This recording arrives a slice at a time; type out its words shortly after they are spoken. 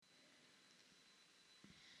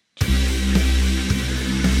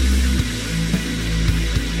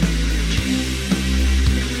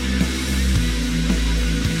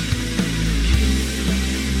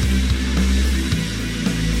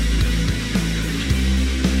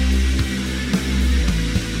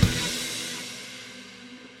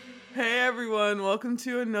welcome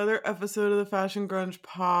to another episode of the Fashion Grunge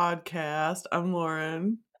podcast. I'm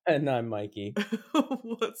Lauren. And I'm Mikey.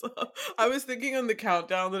 What's up? I was thinking on the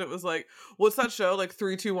countdown that it was like, what's that show? Like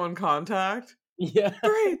 3, 2, 1, contact? Yeah.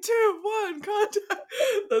 3, 2, 1, contact.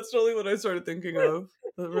 That's totally what I started thinking of.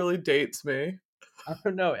 That really dates me. I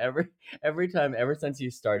don't know. Every time, ever since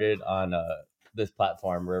you started on this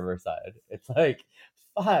platform, Riverside, it's like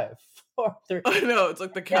 5, 4, 3. I know, it's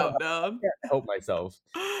like the countdown. I can't help myself.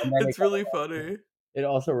 And then It's really funny. It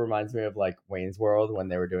also reminds me of like Wayne's World when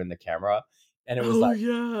they were doing the camera, and it was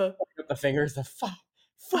yeah, with the fingers, the 5,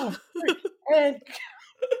 4, 3, and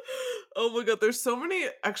oh my god, there's so many.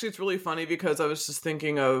 Actually, it's really funny because I was just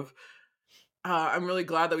thinking of. I'm really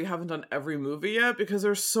glad that we haven't done every movie yet because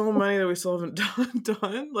there's so many that we still haven't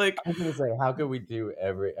done. Like, I was gonna say, how could we do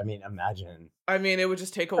every? I mean, imagine. I mean, it would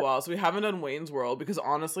just take a while. So we haven't done Wayne's World because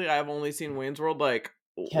honestly, I've only seen Wayne's World like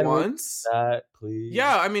Can once. We do that, please?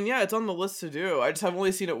 Yeah, I mean, yeah, it's on the list to do. I just have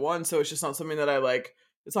only seen it once, so it's just not something that I like.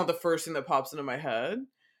 It's not the first thing that pops into my head.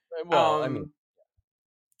 Well, I mean,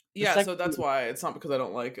 yeah, so that's why it's not because I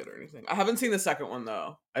don't like it or anything. I haven't seen the second one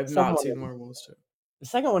though. I've not seen Werewolves 2. The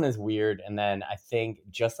second one is weird, and then I think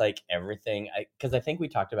just like everything, because I think we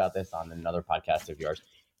talked about this on another podcast of yours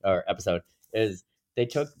or episode, is they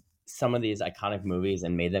took some of these iconic movies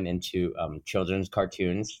and made them into children's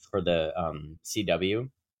cartoons for the CW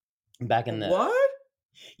back in the what?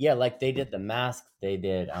 Yeah, like they did The Mask, they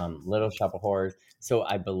did Little Shop of Horrors. So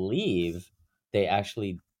I believe they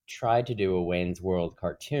actually tried to do a Wayne's World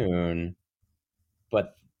cartoon,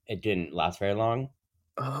 but it didn't last very long.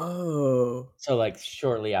 Oh. So like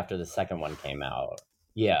shortly after the second one came out.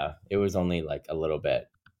 Yeah, it was only like a little bit.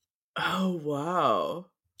 Oh wow.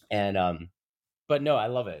 And but no, I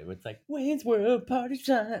love it. It's like Wayne's World Party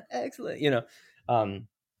Time, excellent.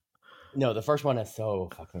 No, the first one is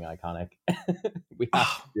so fucking iconic. We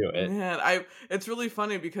have to do it. Man, it's really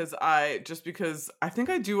funny because I think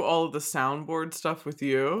I do all of the soundboard stuff with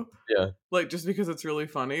you. Yeah. Like just because it's really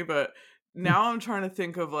funny, but now I'm trying to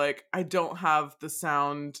think of like I don't have the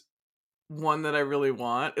sound one that I really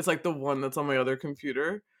want. It's like the one that's on my other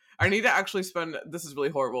computer. I need to actually this is really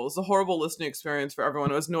horrible. It's a horrible listening experience for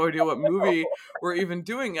everyone who has no idea what movie we're even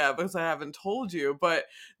doing yet because I haven't told you. But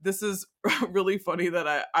this is really funny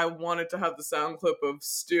that I wanted to have the sound clip of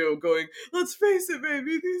Stu going, let's face it,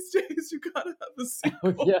 baby, these days you gotta have a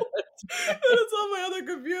sequel. Oh, yeah. And it's on my other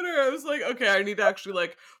computer. I was like, okay, I need to actually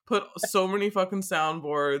like put so many fucking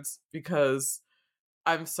soundboards because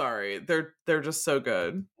I'm sorry. They're just so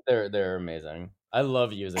good. They're amazing. I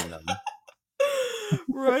love using them.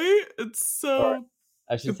 Right? It's so... Or,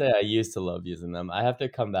 I should say I used to love using them. I have to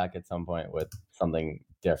come back at some point with something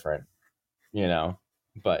different,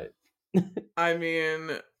 but... I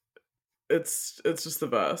mean, it's just the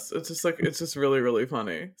best. It's just really, really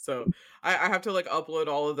funny. So I have to like upload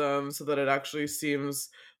all of them so that it actually seems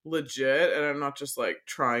legit and I'm not just like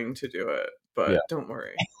trying to do it. But Don't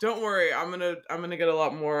worry. I'm gonna get a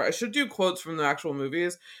lot more. I should do quotes from the actual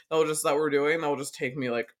movies that we're doing. That will just take me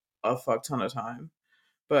like a fuck ton of time.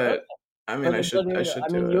 But I mean, I should do it.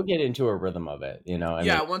 You'll get into a rhythm of it,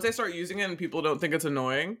 Once I start using it and people don't think it's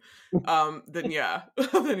annoying, then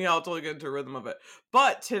I'll totally get into a rhythm of it.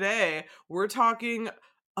 But today we're talking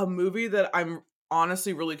a movie that I'm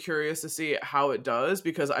honestly really curious to see how it does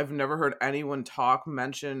because I've never heard anyone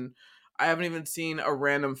mention. I haven't even seen a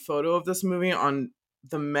random photo of this movie on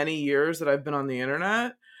the many years that I've been on the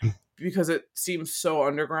internet because it seems so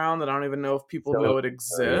underground that I don't even know if people know it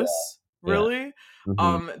exists. Yeah. Really?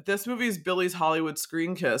 Mm-hmm. This movie is Billy's Hollywood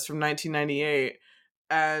Screen Kiss from 1998,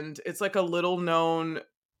 and it's like a little known,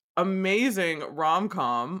 amazing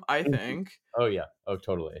rom-com, I think. Oh yeah, oh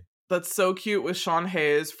totally. That's so cute with Sean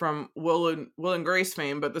Hayes from Will and Grace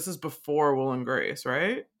fame, but this is before Will and Grace,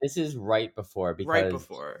 right? This is right before because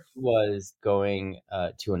he was going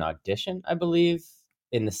to an audition, I believe,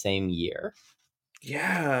 in the same year.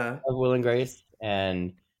 Yeah, of Will and Grace,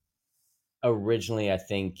 and originally I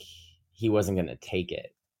think he wasn't going to take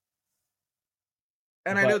it.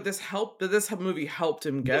 And I know this movie helped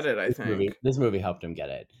him get it, I think. This movie helped him get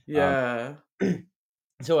it. Yeah.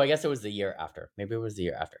 So I guess it was the year after. Maybe it was the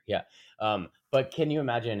year after. Yeah. But can you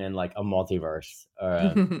imagine in like a multiverse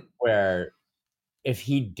where if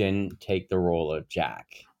he didn't take the role of Jack,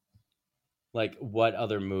 like what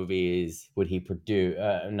other movies would he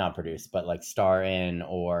not produce, but like star in,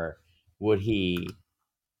 or would he,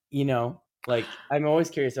 like I'm always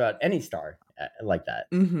curious about any star like that.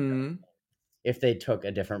 Mm-hmm. If they took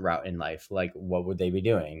a different route in life, like what would they be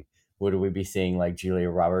doing? Would we be seeing like Julia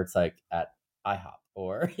Roberts like at IHOP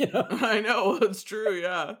or I know, it's true,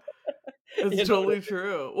 yeah. It's You know what totally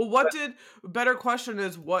true. Well, better question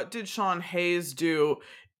is, what did Sean Hayes do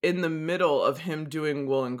in the middle of him doing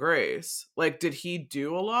Will and Grace? Like, did he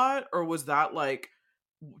do a lot, or was that like,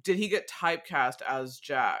 did he get typecast as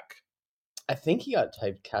Jack? I think he got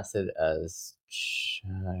typecasted as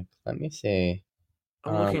Jack. Let me see.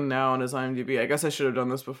 I'm looking now on his IMDb. I guess I should have done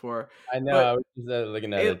this before. I know. I But was just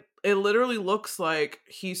looking at it. it literally looks like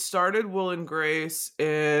he started Will and Grace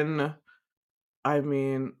in, I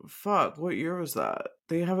mean, fuck, what year was that?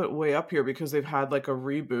 They have it way up here because they've had like a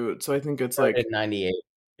reboot. So I think it's Started like in 98.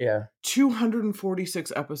 Yeah.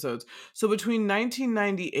 246 episodes. So between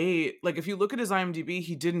 1998, like if you look at his IMDb,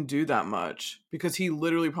 he didn't do that much because he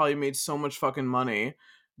literally probably made so much fucking money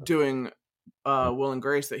doing Will and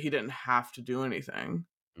Grace that he didn't have to do anything.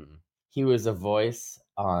 He was a voice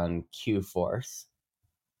on Q Force.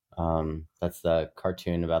 That's the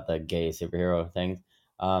cartoon about the gay superhero things.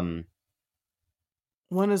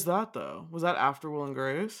 When is that though? Was that after Will and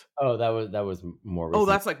Grace? Oh, that was more recent. Oh,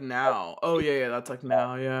 that's like now. Oh yeah, that's like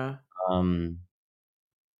now, yeah.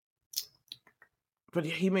 But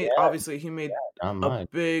he made obviously he made a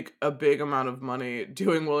big amount of money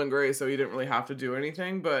doing Will and Grace, so he didn't really have to do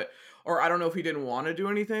anything. But or I don't know if he didn't want to do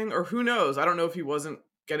anything, or who knows? I don't know if he wasn't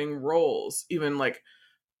getting roles, even like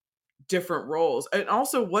different roles. And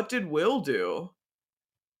also, what did Will do?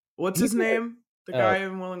 What's his name? The guy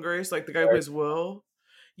in Will and Grace, like the guy who plays Will.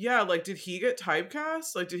 Yeah, like did he get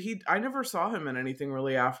typecast? Like did he? I never saw him in anything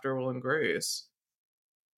really after Will and Grace.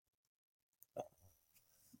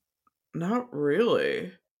 Not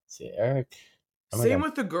really. See, Eric. Same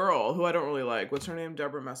with the girl who I don't really like. What's her name?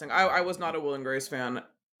 Deborah Messing. I was not a Will and Grace fan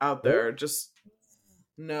out there. Just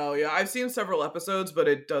no, yeah. I've seen several episodes, but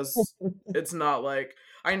it's not like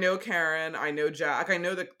I know Karen, I know Jack, I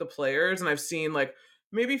know the players, and I've seen like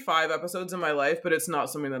maybe 5 episodes in my life, but it's not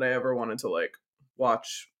something that I ever wanted to like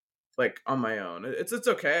watch like on my own. It's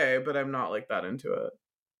okay, but I'm not like that into it.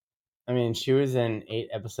 I mean, she was in 8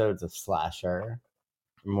 episodes of Slasher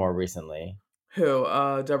more recently. Who?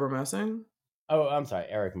 Deborah Messing? Oh, I'm sorry,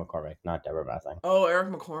 Eric McCormick, not Deborah Messing. Oh, Eric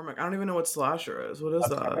McCormick. I don't even know what Slasher is. What is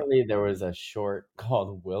Apparently, there was a short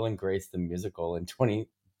called Will and Grace the Musical in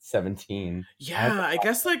 2017. Yeah, I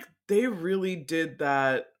guess like they really did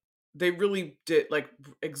that. They really did like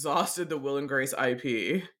exhausted the Will and Grace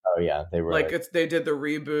IP. Oh yeah, they were like they did the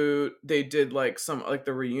reboot. They did like some like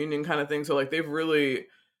the reunion kind of thing. So like they've really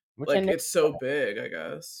like it's so big. I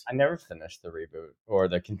guess I never finished the reboot or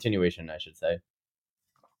the continuation, I should say.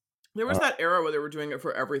 There was that era where they were doing it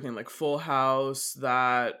for everything, like Full House,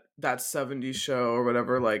 that 70s show or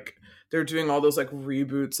whatever. Like they're doing all those like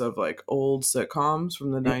reboots of like old sitcoms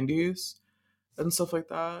from the 90s and stuff like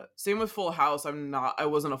that. Same with Full House. I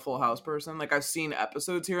wasn't a Full House person. Like I've seen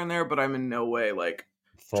episodes here and there, but I'm in no way like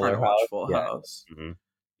trying to watch Full House. Mm-hmm.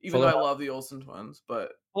 Even though I love the Olsen twins,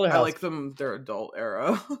 but I like them their adult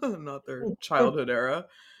era, not their childhood era.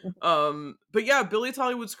 But yeah, Billy's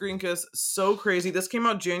Hollywood Screen Kiss, so crazy. This came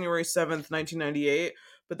out January 7th, 1998,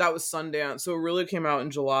 but that was Sundance, so it really came out in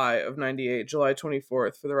July of 98, July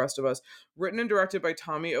 24th for the rest of us. Written and directed by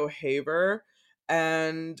Tommy O'Haver.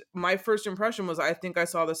 And my first impression was, I think I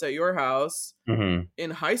saw this at your house in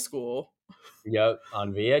high school. Yep,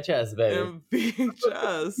 on VHS, baby. In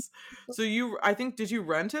VHS. So did you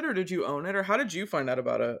rent it or did you own it, or how did you find out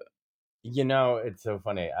about it? You know, it's so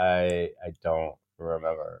funny. I don't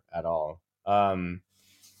remember at all. I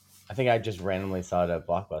think I just randomly saw it at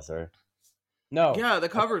Blockbuster. No. Yeah, the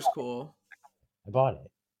cover's cool. I bought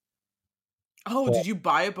it. Oh, did you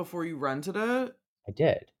buy it before you rented it? I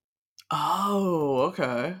did. Oh,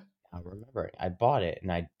 okay. I remember it. I bought it,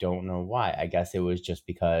 and I don't know why. I guess it was just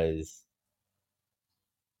because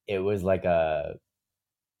it was like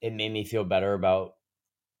it made me feel better about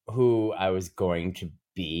who I was going to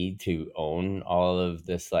be to own all of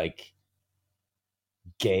this like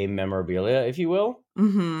gay memorabilia, if you will.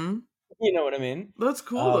 Mm-hmm. You know what I mean? That's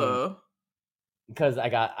cool though. Because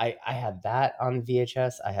I had that on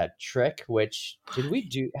VHS. I had Trick, which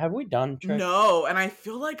have we done Trick? No, and I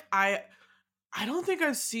feel like I don't think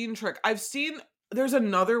I've seen Trick. There's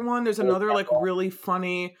another one. There's another like really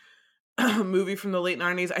funny movie from the late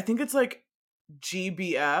 90s. I think it's like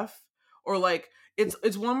GBF, or like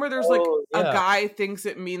it's one where there's like a guy thinks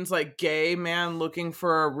it means like gay man looking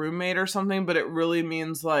for a roommate or something, but it really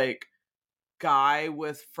means like guy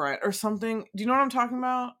with friend or something. Do you know what I'm talking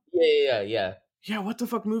about? Yeah. Yeah, what the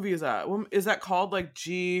fuck movie is that? What, is that called like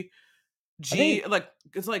like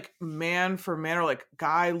it's like man for man or like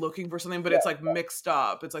guy looking for something, but it's like mixed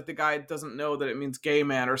up. It's like the guy doesn't know that it means gay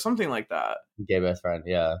man or something like that. Gay best friend,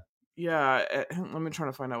 yeah. Yeah, let me try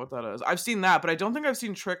to find out what that is. I've seen that, but I don't think I've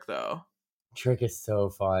seen Trick though. Trick is so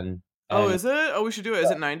fun. Oh, And is it? Oh, we should do it.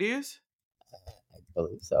 Is it 90s? I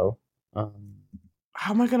believe so. How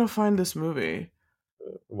am I gonna find this movie?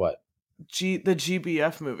 What? The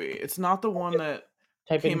GBF movie. It's not the one that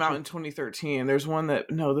Type came in out in 2013. There's one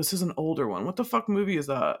that no, this is an older one. What the fuck movie is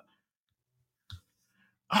that?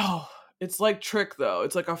 Oh, it's like Trick though.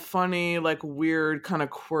 It's like a funny, like weird, kind of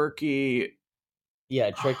quirky.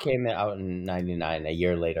 Yeah, Trick came out in '99, a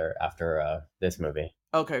year later after this movie.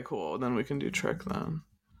 Okay, cool. Then we can do Trick then.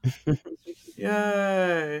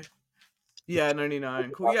 Yay. Yeah,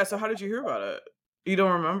 99. Cool. Yeah, so how did you hear about it? You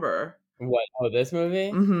don't remember? What? Oh, this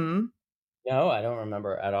movie? Mm-hmm. No, I don't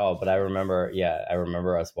remember at all. But I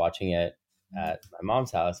remember us watching it at my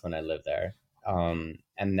mom's house when I lived there. And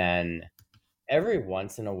then every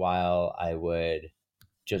once in a while, I would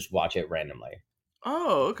just watch it randomly.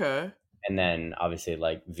 Oh, okay. And then obviously,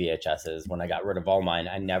 like VHSs, when I got rid of all mine,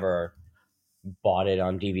 I never bought it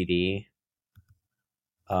on DVD.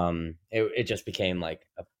 It just became like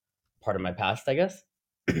a part of my past, I guess.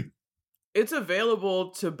 It's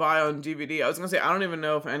available to buy on DVD. I was gonna say, I don't even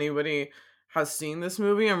know if anybody has seen this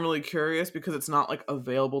movie. I'm really curious because it's not like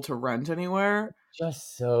available to rent anywhere.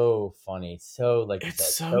 Just so funny, so like you said,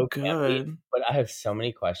 It's so so campy. good. But I have so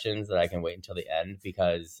many questions that I can wait until the end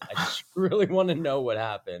because I just really want to know what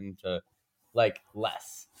happened to like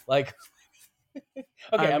Les. Like, okay,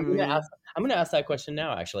 I I'm mean, gonna ask that question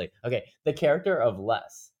now. Actually, okay, the character of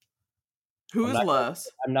Les. who I'm is not gonna, Les?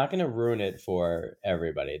 I'm not gonna ruin it for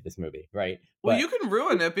everybody. This movie, right? Well, But you can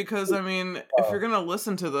ruin it because I mean, if you're gonna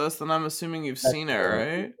listen to this, then I'm assuming you've that's seen it, true.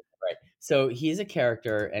 right? Right. So he's a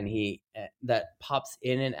character, and he that pops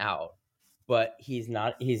in and out, but he's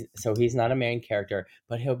not. He's not a main character,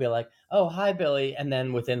 but he'll be like, "Oh, hi, Billy," and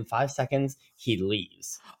then within 5 seconds, he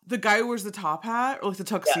leaves. The guy who wears the top hat or like the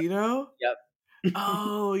Yeah. tuxedo. Yep.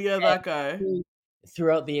 Oh yeah, And that guy. he,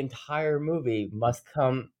 throughout the entire movie, must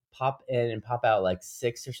pop in and pop out like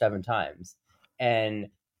 6 or 7 times, and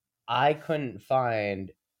I couldn't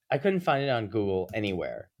find it on Google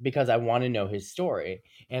anywhere because I want to know his story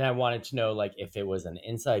and I wanted to know like if it was an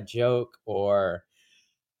inside joke or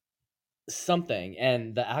something.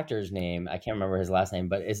 And the actor's name, I can't remember his last name,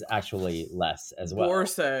 but is actually Les as well.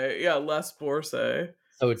 Borsay. Yeah, Les Borsay.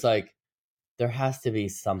 So it's like there has to be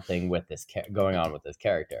something with this going on with this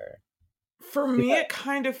character. For me, it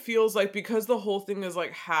kind of feels like because the whole thing is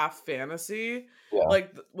like half fantasy. Yeah.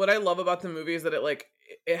 Like what I love about the movie is that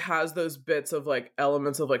it has those bits of like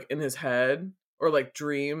elements of like in his head or like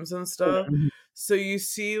dreams and stuff. So you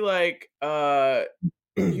see like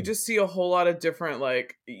you just see a whole lot of different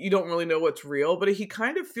like you don't really know what's real, but he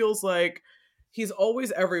kind of feels like he's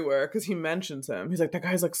always everywhere because he mentions him. He's like, that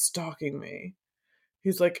guy's like stalking me.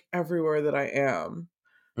 He's like everywhere that I am.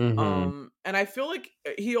 And I feel like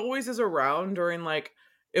he always is around during like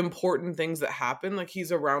important things that happen. Like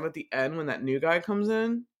he's around at the end when that new guy comes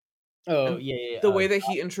in. Oh, And yeah. the way that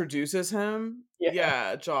he introduces him.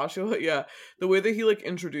 Yeah, Joshua. Yeah. The way that he like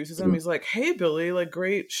introduces him, he's like, "Hey Billy, like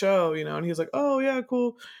great show," you know, and he's like, "Oh yeah,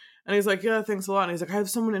 cool." And he's like, "Yeah, thanks a lot." And he's like, "I have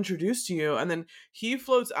someone introduced to you." And then he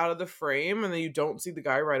floats out of the frame and then you don't see the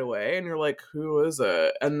guy right away and you're like, "Who is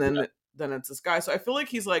it?" And then it's this guy. So I feel like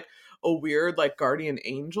he's like a weird like guardian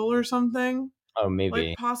angel or something. Oh, maybe.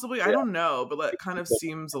 Like possibly, I don't know, but that kind of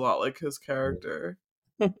seems a lot like his character.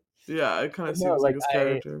 Yeah, it kind of seems like his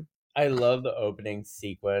character. I love the opening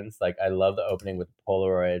sequence. Like I love the opening with the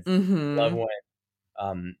Polaroids. Love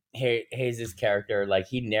when Hayes' character, like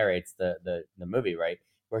he narrates the movie, right?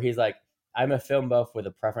 Where he's like, I'm a film buff with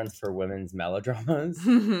a preference for women's melodramas.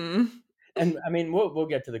 And I mean we'll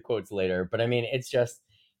get to the quotes later, but I mean it's just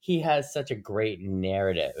he has such a great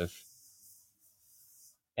narrative.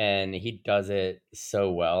 And he does it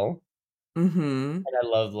so well. And I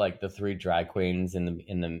love like the 3 drag queens in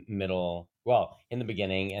the middle. Well, in the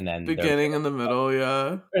beginning and then beginning in the middle,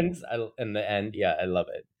 yeah. In the end, yeah, I love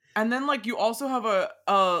it. And then like you also have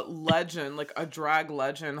a legend, like a drag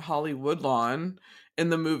legend, Holly Woodlawn, in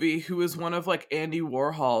the movie, who is one of like Andy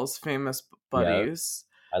Warhol's famous buddies.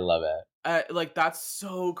 Yep. I love it. Like that's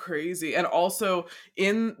so crazy. And also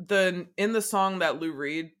in the song that Lou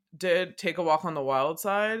Reed did, Take a Walk on the Wild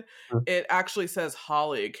Side, it actually says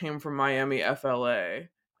Holly came from Miami, FLA.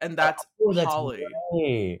 And that's Holly.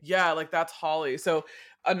 Right. Yeah, like that's Holly. So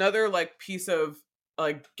another like piece of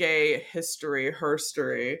like gay history,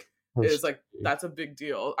 herstory is like that's a big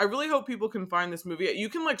deal. I really hope people can find this movie. You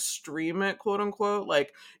can like stream it, quote unquote,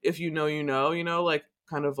 like if you know, like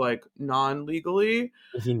kind of like non-legally.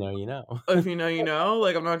 If you know, you know. If you know,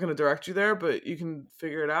 like I'm not going to direct you there, but you can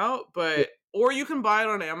figure it out. But or you can buy it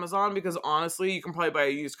on Amazon because honestly, you can probably buy a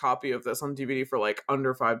used copy of this on DVD for like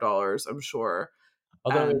under $5, I'm sure.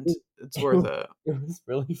 Although and it's it worth it. was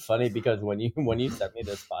really funny because when you sent me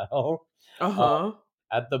this file, um, Uh-huh.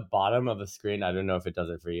 at the bottom of the screen, I don't know if it does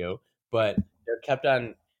it for you, but there kept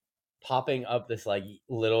on popping up this like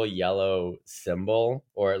little yellow symbol,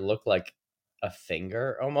 or it looked like a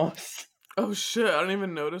finger almost. Oh shit, I didn't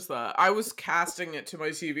even notice that. I was casting it to my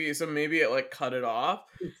TV, so maybe it like cut it off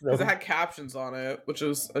because it So had captions on it, which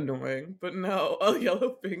was annoying. But no, a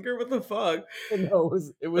yellow finger? What the fuck? no, it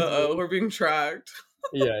was Uh-oh, really, we're being tracked.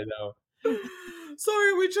 yeah, I know.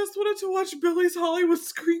 Sorry, we just wanted to watch Billy's Hollywood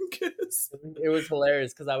Screen Kiss. It was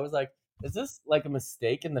hilarious because I was like, is this like a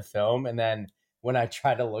mistake in the film? And then when I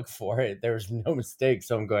tried to look for it, there was no mistake.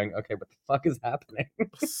 So I'm going, okay, what the fuck is happening?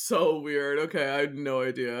 So weird. Okay, I had no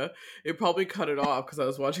idea. It probably cut it off because I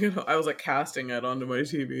was watching it. I was like casting it onto my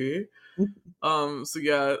TV. So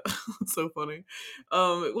yeah, it's so funny.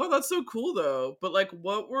 Well, that's so cool though. But like,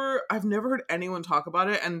 I've never heard anyone talk about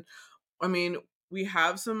it, and I mean, we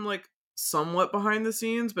have some like somewhat behind the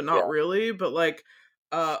scenes, but Yeah. not really. But like,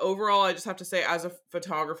 overall, I just have to say, as a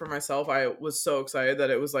photographer myself, I was so excited that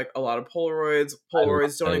it was like a lot of Polaroids. I love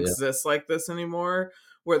Polaroids don't that, yeah. exist like this anymore,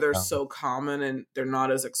 where they're Um, so common and they're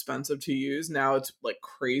not as expensive to use. Now it's like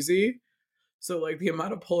crazy. So like the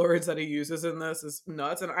amount of Polaroids that he uses in this is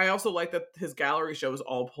nuts. And I also like that his gallery show is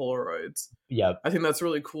all Polaroids. yeah. I think that's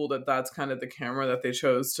really cool that that's kind of the camera that they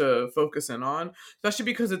chose to focus in on, especially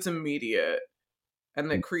because it's immediate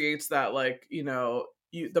and it creates that like,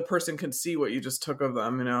 the person can see what you just took of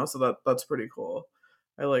them, so that's pretty cool.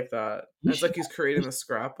 I like that. You And it's like should, he's creating a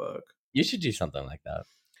scrapbook. you should do something like that.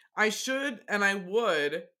 I should and I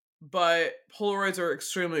would, but Polaroids are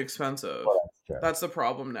extremely expensive. Well, that's true. That's the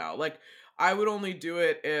problem now. Like I would only do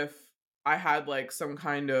it if I had like some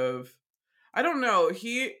kind of, I don't know.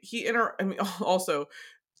 I mean, also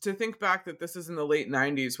to think back that this is in the late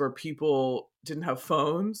 90s where people didn't have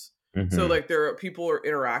phones. So Mhm. like people are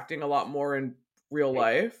interacting a lot more in real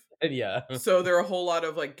life. Yeah. So there are a whole lot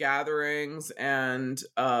of like gatherings, and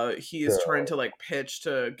he is trying to like pitch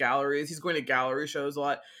to galleries. He's going to gallery shows a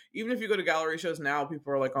lot. Even if you go to gallery shows now,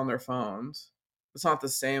 people are like on their phones. It's not the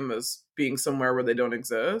same as being somewhere where they don't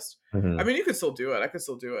exist. I Mhm. mean, you could still do it. I could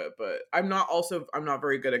still do it, but I'm not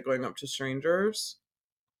very good at going up to strangers.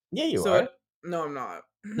 Yeah, you So are. no, I'm not.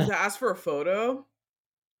 To ask for a photo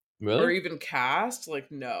or Really? even cast,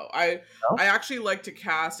 like no. I No? I actually like to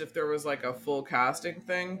cast if there was like a full casting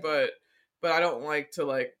thing, but I don't like to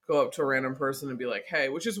like go up to a random person and be like, "Hey,"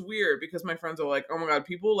 which is weird because my friends are like, "Oh my god,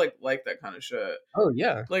 people like that kind of shit." Oh,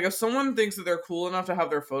 yeah. Like if someone thinks that they're cool enough to have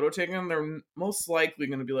their photo taken, they're most likely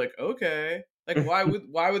going to be like, "Okay." Like why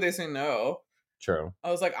would they say no? True.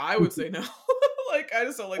 I was like, I would say no. Like I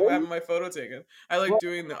just don't like having my photo taken. I like Well,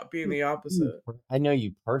 being the opposite. I know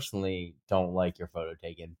you personally don't like your photo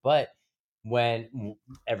taken, but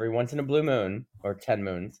every once in a blue moon or 10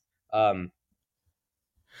 moons, um,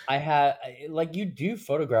 like you do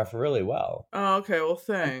photograph really well. Oh, okay. Well,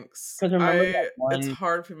 thanks. Because remember that It's one?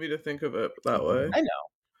 hard for me to think of it that way. I know,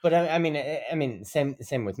 but I mean,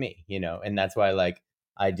 same with me, and that's why like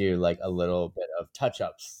I do like a little bit of touch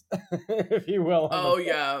ups, if you will, on the Oh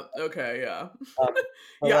yeah. Okay. Yeah. but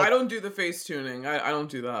Yeah. like, I don't do the face tuning. I don't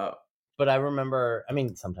do that. but I remember. I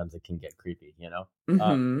mean, sometimes it can get creepy,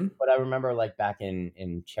 Hmm. But I remember like back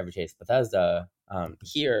in Chevy Chase, Bethesda,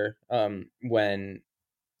 here, when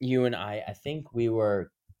you and I think we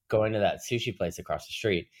were going to that sushi place across the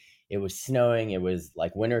street. It was snowing. It was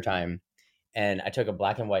like wintertime, and I took a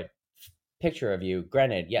black and white picture of you.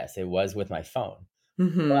 Granted, yes, it was with my phone, but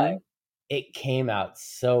Hmm. it came out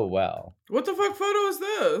so well. What the fuck photo is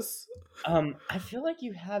this? I feel like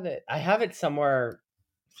you have it. I have it somewhere.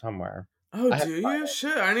 Somewhere. Oh, I have do you?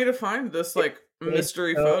 Shit, I need to find this it. like It's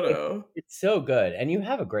mystery so photo. it's so good, and you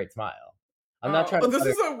have a great smile. I'm not trying Oh, to this put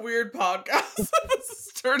it. is a weird podcast. This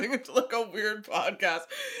is turning into like a weird podcast.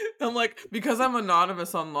 I'm like, because I'm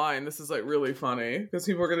anonymous online, this is like really funny because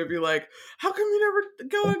people are gonna be like, "How come you never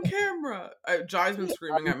go on camera?" Jai's been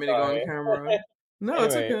screaming I'm at me to go on sorry. camera. No,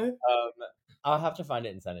 it's Anyway, okay. I'll have to find it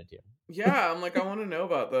and send it to you. Yeah, I'm like, I want to know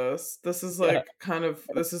about this. Yeah.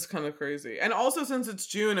 This is kind of crazy. And also since it's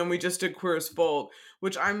June and we just did Queer as Folk,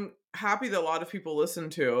 which I'm happy that a lot of people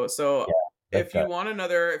listen to. So Yeah, that's if good.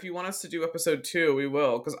 if you want us to do episode 2, we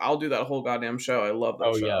will, because I'll do that whole goddamn show. I love that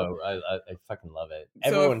Oh yeah, show. I fucking love it.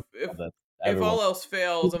 So Everyone if loves it. if Everyone. all else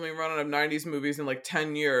fails and we run out of 90s movies in like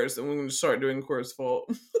 10 years, then we're going to start doing Queer as Folk.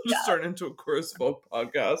 Just turn into a Queer as Folk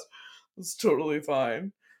podcast. It's totally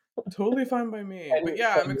fine. Totally fine by me. But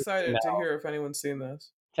yeah, 10 I'm years from excited to now, hear if anyone's seen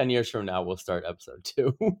this. 10 years from now, we'll start episode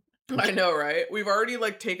 2. I know, right? We've already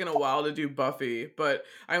like taken a while to do Buffy, but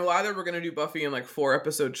I'm glad that we're gonna do Buffy in like 4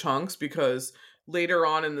 episode chunks because later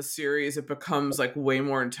on in the series it becomes like way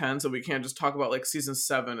more intense, and we can't just talk about like season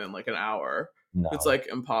 7 in like an hour. It's No. like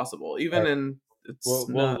impossible. Even in it's We'll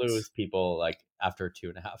nuts. lose people like after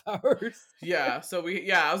 2.5 hours. Yeah, so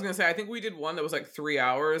I was gonna say I think we did one that was like 3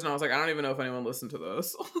 hours, and I was like, I don't even know if anyone listened to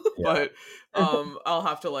this. Yeah. But I'll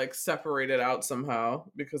have to like separate it out somehow,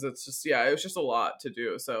 because it's just, yeah, it was just a lot to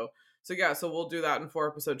do. So we'll do that in 4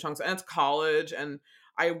 episode chunks. And it's college, and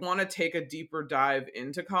I want to take a deeper dive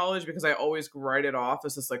into college, because I always write it off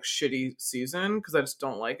as this like shitty season because I just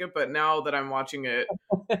don't like it. But now that I'm watching it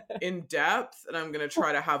in depth, and I'm going to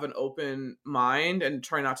try to have an open mind and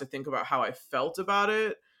try not to think about how I felt about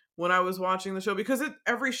it when I was watching the show, because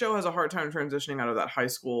every show has a hard time transitioning out of that high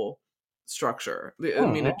school structure. I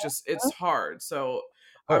mean, Mhm. it's hard. So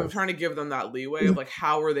Of I'm course. trying to give them that leeway of like,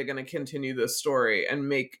 how are they going to continue this story and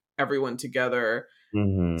make everyone together?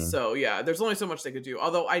 Mhm. So yeah, there's only so much they could do.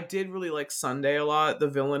 Although I did really like Sunday a lot, the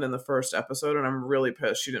villain in the first episode, and I'm really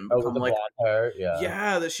pissed she didn't Oh, with become the like, blonde hair, yeah.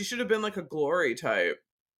 yeah, that she should have been like a Glory type.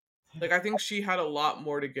 Like, I think she had a lot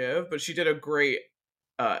more to give, but she did a great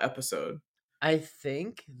episode. I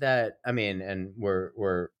think that, I mean, and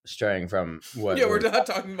we're straying from what Yeah, we're we're not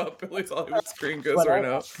talking about Billy's Hollywood Screen Ghost but right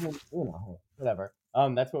now. I mean, whatever.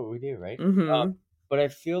 That's what we do, right? Mm-hmm. But I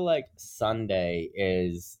feel like Sunday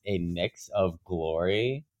is a mix of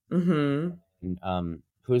Glory Mm-hmm. and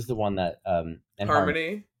who's the one that and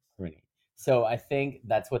Harmony. Harmony. So I think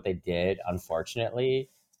that's what they did, unfortunately,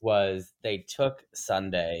 was they took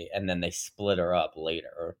Sunday and then they split her up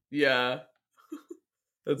later, Yeah,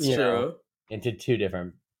 that's you know, true. into two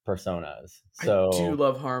different personas. I do So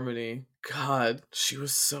love Harmony. God, she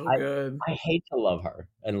was so I good. I hate to love her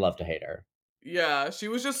and love to hate her. Yeah, she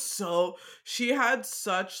was just so, she had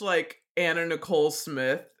such like Anna Nicole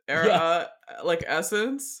Smith Yeah. era like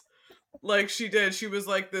essence. Like she did. She was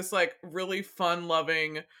like this like really fun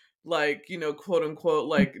loving, like, quote unquote,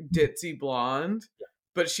 like ditzy blonde.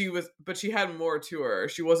 But she had more to her.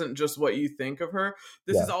 She wasn't just what you think of her.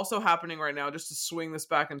 This is Yeah. also happening right now, just to swing this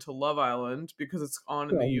back into Love Island, because it's on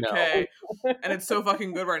in the Oh, UK, no. and it's so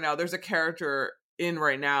fucking good right now. There's a character in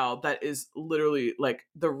right now that is literally like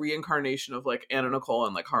the reincarnation of like Anna Nicole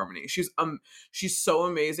and like Harmony. She's so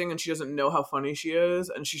amazing, and she doesn't know how funny she is,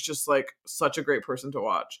 and she's just like such a great person to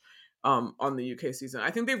watch on the UK season. I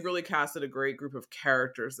think they've really casted a great group of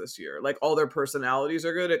characters this year. Like, all their personalities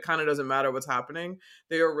are good. It kind of doesn't matter what's happening.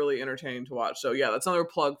 They are really entertaining to watch. So yeah, that's another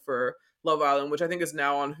plug for Love Island, which I think is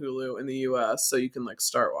now on Hulu in the US, so you can like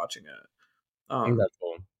start watching it. I think Um that's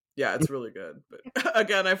cool. yeah, it's really good. But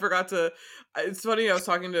again, I forgot to. It's funny. I was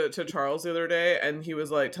talking to Charles the other day, and he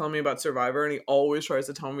was like telling me about Survivor, and he always tries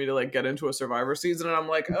to tell me to like get into a Survivor season, and I'm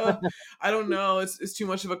like, I don't know. It's too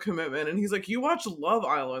much of a commitment. And he's like, you watch Love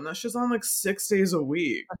Island? That shit's on like 6 days a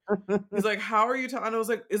week. He's like, how are you? And I was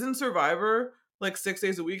like, isn't Survivor like 6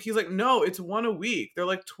 days a week? He's like, no, it's one a week. They're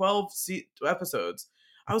like 12 episodes.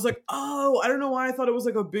 I was like, oh, I don't know why I thought it was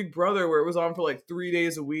like a Big Brother where it was on for like 3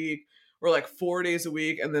 days a week or like 4 days a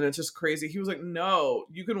week, and then it's just crazy. He was like, no,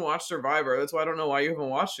 you can watch Survivor. That's why I don't know why you haven't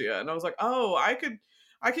watched it yet. And I was like, oh, I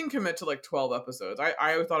can commit to like 12 episodes.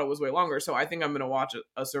 I thought it was way longer, so I think I'm gonna watch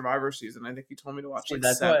a Survivor season. I think he told me to watch See,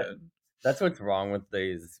 like 7. that's what's wrong with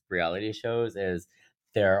these reality shows is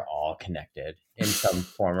they're all connected in some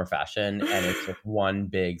form or fashion, and it's just one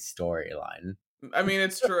big storyline. I mean,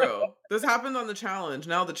 it's true. This happened on the challenge.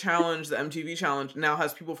 Now the challenge, the MTV challenge, now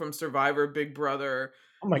has people from Survivor, Big Brother,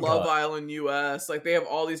 Oh my Love god! Island US. Like, they have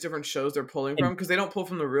all these different shows they're pulling Can, from, because they don't pull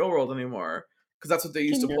from the real world anymore, because that's what they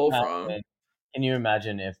used can to you pull from. imagine? Can you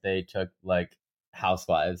imagine if they took like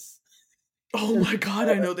Housewives? Oh my god,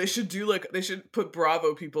 I know. They should do like, they should put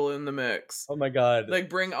Bravo people in the mix. Oh my god! Like,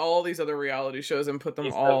 bring all these other reality shows and put them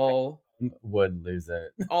Lisa all, would lose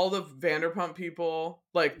it. all the Vanderpump people.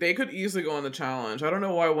 Like, they could easily go on the challenge. I don't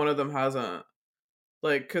know why one of them hasn't.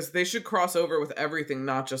 Like, because they should cross over with everything,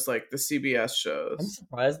 not just like the CBS I'm shows.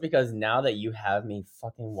 surprised because now that you have me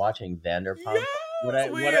fucking watching Vanderpump,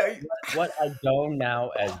 Yes, what I know now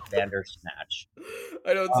as Vandersnatch.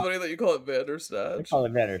 I know it's Uh, funny that you call it I Vandersnatch. call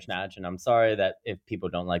it Vandersnatch, and I'm sorry that if people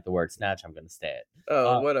don't like the word snatch, I'm gonna say it.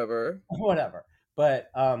 Oh, Uh, whatever. whatever. But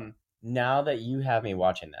now that you have me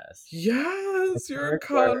watching this, the Yes, you're a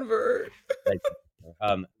character, convert. like,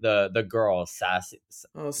 the girl Sassy.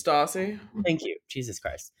 Oh, Stassi. Thank you, Jesus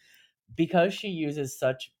Christ, because she uses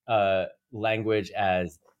such language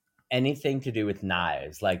as anything to do with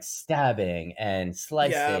knives, like stabbing and Yeah, but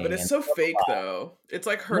slicing it's and so fake though. It's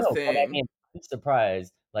like her no, but I thing. mean, I'm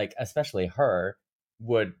surprised, like especially her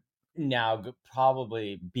would now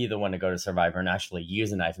probably be the one to go to Survivor and actually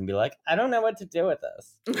use a knife and be like, I don't know what to do with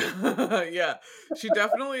this. Yeah, she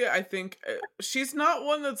definitely, I think, she's not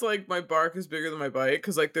one that's like my bark is bigger than my bite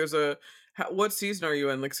because like there's a what season are you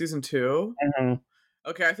in? Like season 2? Mhm.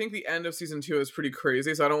 Okay, I think the end of season 2 is pretty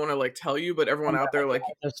crazy, so I don't want to like tell you, but everyone And out there I like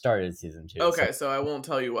just started season 2, so okay, so I won't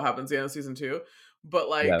tell you what happens at the end of season 2, but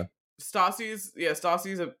yeah, like Stassi's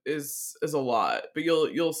is a lot, but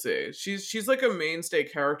you'll see. She's like a mainstay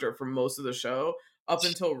character for most of the show up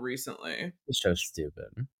until recently. the show's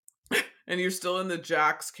stupid. And you're still in the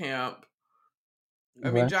Jax camp. I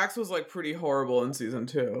mean, What? Jax was like pretty horrible in season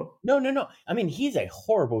 2. No, no, no. I mean, he's a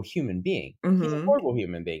horrible human being. He's a Mhm. horrible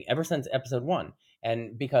human being ever since episode 1.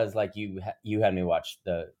 And because like you had me watch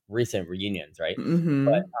the recent reunions, right?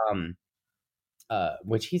 But Mhm.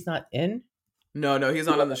 which he's not in. No, he's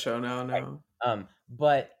He not on the wasn't, show now, right? no.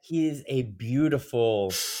 But he's a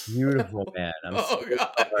beautiful, beautiful man. I'm so Oh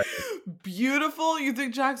god. sorry. Beautiful? You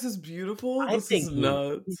think Jax is beautiful? I This is think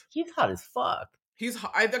nuts. he's hot as fuck, Let's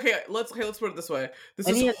put it this way. This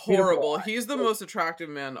and is he has beautiful horrible. eyes. He's the Like, most attractive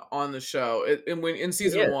man on the show. In he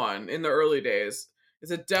season is. 1, in the early days.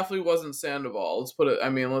 It definitely wasn't Sandoval. Let's put it I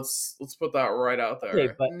mean, let's put that right out Okay,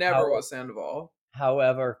 there. but Never was Sandoval.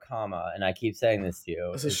 however, comma, and I keep saying this to you,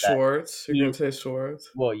 This is is that Schwartz. You're he gonna say Schwartz?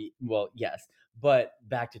 well, yes, but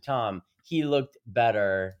back to Tom, he looked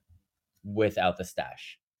better without the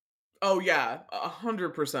stash. Oh yeah,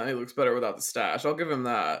 100%. He looks better without the stash. I'll give him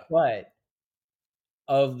that. But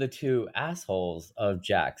of the two assholes of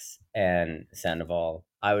Jax and Sandoval,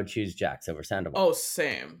 I would choose Jax over Sandoval. Oh,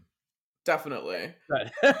 same. Definitely.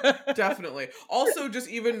 Right. Definitely. Also, just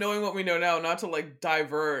even knowing what we know now, not to like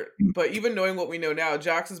divert, but even knowing what we know now,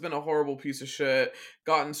 Jax has been a horrible piece of shit,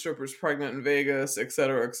 gotten strippers pregnant in Vegas,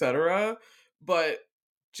 etc., etc. But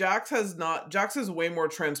Jax is way more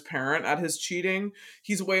transparent at his cheating.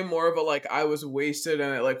 He's way more of a like I was wasted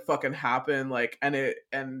and it like fucking happened like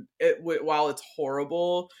while it's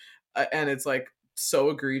horrible and it's like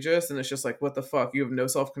so egregious and it's just like what the fuck, you have no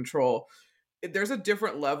self-control. There's a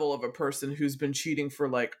different level of a person who's been cheating for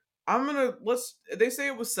like they say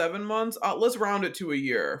it was 7 months, let's round it to a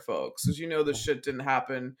year, folks, because you know this shit didn't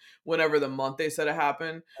happen whenever the month they said it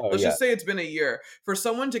happened. Oh Let's yeah, just say it's been a year. For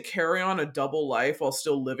someone to carry on a double life while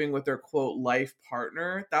still living with their quote life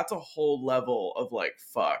partner, that's a whole level of like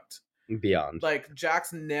fucked. beyond. Like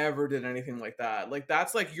Jax never did anything like that. Like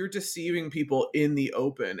that's like you're deceiving people in the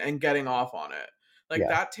open and getting off on it. Like Yeah,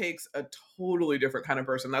 that takes a totally different kind of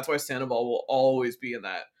person. That's why Sandoval will always be in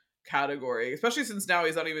that category, especially since now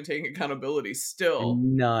he's not even taking accountability. Still, he's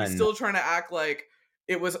none. still trying to act like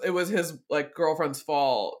it was his like girlfriend's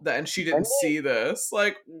fault that and she When didn't see this.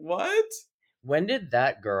 Like what? when did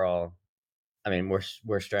that girl? I mean,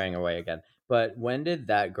 we're straying away again. But when did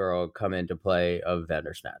that girl come into play of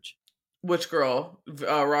Vandersnatch? Which girl?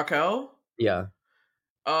 Raquel? Yeah.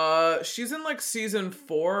 She's in like season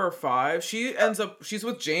 4 or 5. She's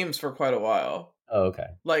with James for quite a while. Oh, okay.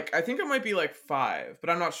 Like I think it might be like 5, but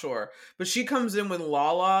I'm not sure. But she comes in with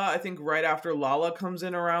Lala. I think right after Lala comes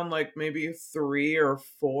in around like maybe 3 or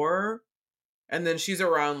 4, and then she's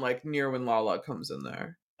around like near when Lala comes in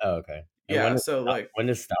there. Oh, okay. And Yeah, so like when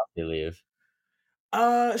does Stassi leave?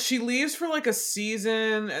 she leaves for like a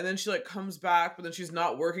season and then she like comes back, but then she's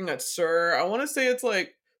not working at Sir. I want to say it's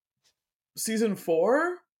like season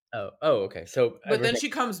 4. Oh, okay. So But then everything. she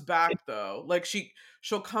comes back though. Like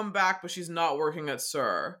she'll come back, but she's not working at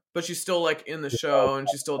Sir. But she's still like in the show and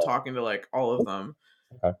she's still talking to like all of them.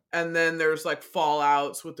 Okay. And then there's like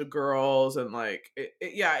fallouts with the girls and like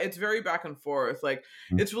yeah, it's very back and forth. Like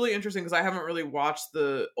Mm. it's really interesting because I haven't really watched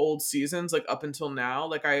the old seasons like up until now.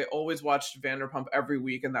 Like I always watched Vanderpump every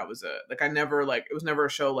week and that was it. Like I never like it was never a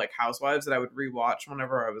show like Housewives that I would rewatch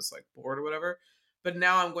whenever I was like bored or whatever. But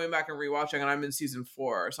now I'm going back and rewatching and I'm in season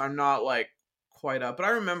 4, so I'm not like quite up. But I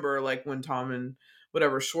remember like when Tom and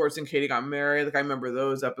whatever Schwartz and Katie got married. Like I remember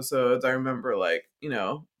those episodes. I remember like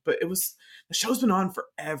but it was the show's been on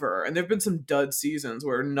forever, and there've been some dud seasons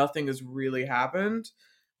where nothing has really happened,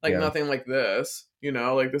 like Yeah. nothing like this.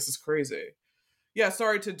 Like this is crazy. Yeah,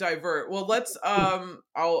 sorry to divert. Well, let's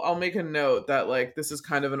I'll make a note that like this is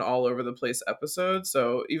kind of an all over the place episode.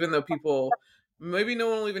 So even though people maybe no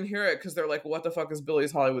one will even hear it because they're like, what the fuck is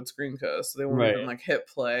Billy's Hollywood Screen Kiss? So they won't Right. even like hit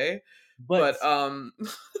play. But But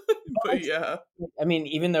but yeah. I mean,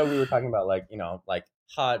 even though we were talking about like like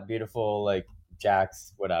hot, beautiful, like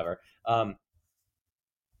Jax, whatever.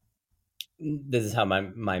 This is how my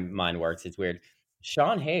mind works. It's weird.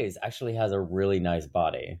 Sean Hayes actually has a really nice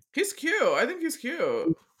body. He's cute. I think he's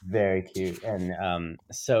cute. Very cute, and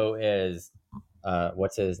so is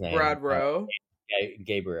what's his name? Brad Rowe.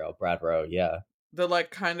 Gabriel Brad Rowe. Yeah. The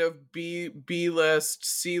like kind of B list,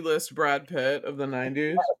 C list Brad Pitt of the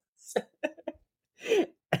 90s.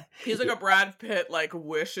 He's like a Brad Pitt like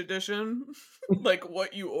Wish edition. Like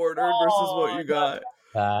what you ordered versus what Oh, you not got.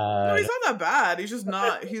 No, he's bad. not that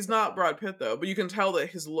bad. He's not Brad Pitt though, but you can tell that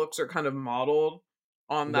his looks are kind of modeled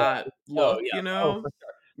on The that oh, look, yeah. you Oh, know? for sure.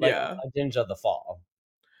 Like, Yeah. Legends of the Fall.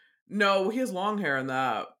 No, he has long hair in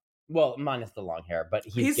that. Well, minus the long hair, but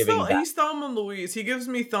he's He's giving still that. he's Thelma and Louise. He gives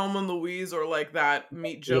me Thelma and Louise or like that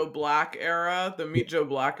Meet Yeah, Joe Black era, the Meet Joe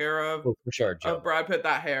Black era oh, for sure, of Joe. Brad Pitt,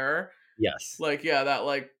 that hair. Yes. Like, yeah, that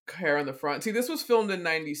like hair in the front. See, this was filmed in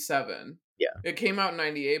 97. Yeah. It came out in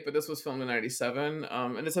 98, but this was filmed in 97.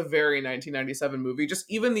 And it's a very 1997 movie. Just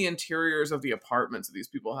even the interiors of the apartments that these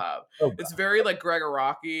people have. Oh, It's God. very like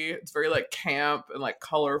Gregoraki. It's very like camp and like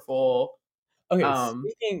colorful. Okay, Um,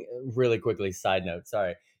 speaking really quickly, side note,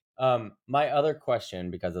 sorry. My other question,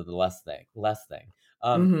 because of the less thing.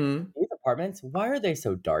 mhm. These apartments, why are they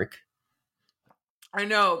so dark? I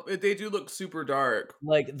know they do look super dark.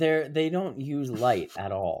 Like they don't use light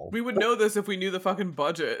at all. We would know this if we knew the fucking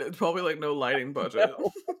budget. It's probably like no lighting budget. No,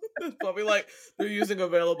 It's probably like they're using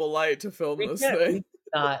available light to film this thing.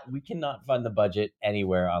 we cannot find the budget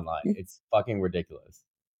anywhere online. It's fucking ridiculous.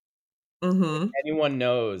 Mm-hmm. Anyone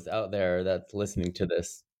knows out there that's listening to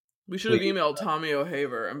this, We should have please. emailed Tommy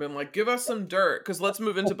O'Haver and been like, give us some dirt. Because let's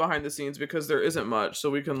move into behind the scenes because there isn't much. So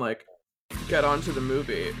we can like get onto the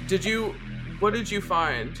movie. What did you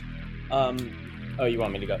find? Oh, you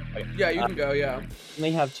want me to go? Okay. Yeah, you can go. Yeah. I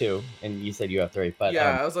only have two, and you said you have three. But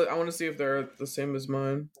Yeah, I was like, I want to see if they're the same as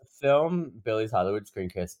mine. the film Billy's Hollywood Screen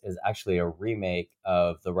Kiss is actually a remake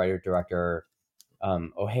of the writer-director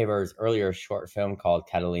O'Haver's earlier short film called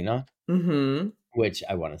Catalina, Mm-hmm. which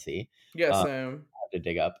I want to see. Yeah, Um, same. I have to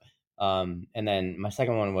dig up. And then my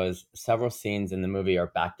second one was several scenes in the movie are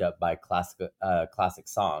backed up by classic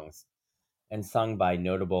songs and sung by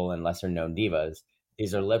notable and lesser known divas.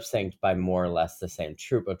 These are lip synced by more or less the same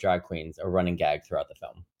troupe of drag queens, a running gag throughout the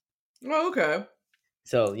film. Oh, okay.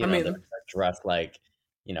 So I mean, they're dressed like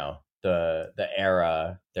the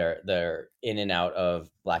era. They're in and out of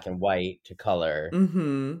black and white to color.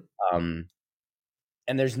 mm-hmm.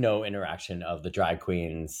 And there's no interaction of the drag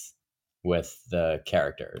queens with the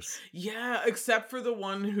characters. Yeah, except for the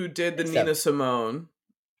one who did the Except Nina Simone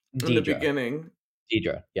in the beginning.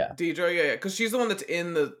 Deidre, yeah. Deidre, yeah, because she's the one that's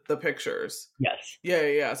in the pictures. Yes.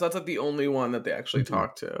 Yeah. So that's like the only one that they actually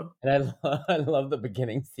talk to. And I love the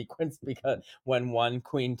beginning sequence because when one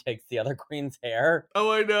queen takes the other queen's hair.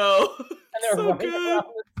 Oh, I know. And they're So running good. around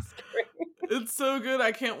the screen. It's so good.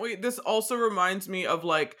 I can't wait. This also reminds me of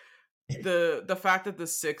like the fact that the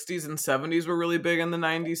 60s and 70s were really big in the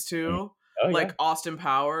 90s too. Oh, like yeah. Austin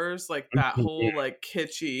Powers, like that whole like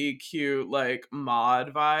kitschy, cute, like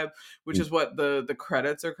mod vibe, which is what the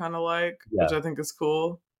credits are kind of like, which I think is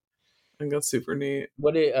cool. I think that's super neat.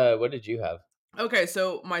 What did you have? Okay,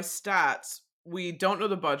 so my stats, we don't know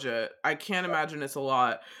the budget. I can't imagine it's a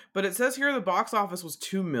lot, but it says here the box office was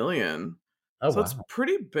 2 million. Oh, So wow. it's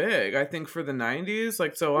pretty big, I think, for the 90s.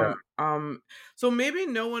 Like, so Yeah. so maybe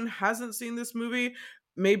no one hasn't seen this movie.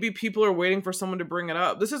 Maybe people are waiting for someone to bring it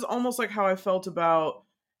up. This is almost like how I felt about,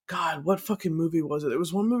 God, what fucking movie was it? It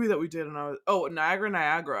was one movie that we did, and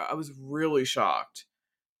Niagara. I was really shocked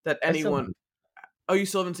that anyone. Oh, you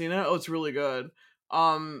still haven't seen it? Oh, it's really good.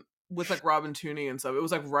 With like Robin Tooney and stuff. It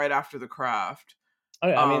was like right after The Craft. Oh,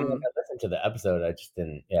 yeah, I mean, like, I listened to the episode. I just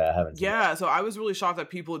didn't. Yeah, I haven't seen it. Yeah, so I was really shocked that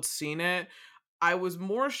people had seen it. I was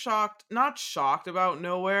more shocked, not shocked about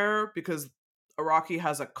Nowhere, because Iraqi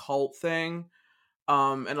has a cult thing,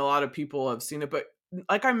 and a lot of people have seen it. But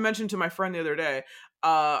like I mentioned to my friend the other day,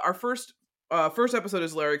 our first episode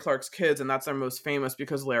is Larry Clark's Kids, and that's our most famous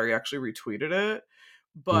because Larry actually retweeted it.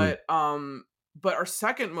 But but our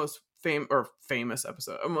second most famous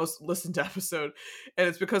episode, or most listened to episode, and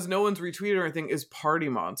it's because no one's retweeted or anything, is Party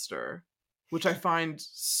Monster, which I find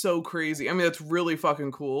so crazy. I mean, that's really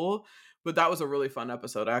fucking cool. But that was a really fun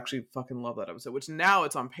episode. I actually fucking love that episode, which now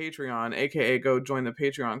it's on Patreon, aka go join the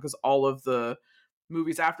Patreon, because all of the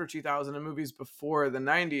movies after 2000 and movies before the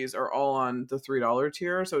 90s are all on the $3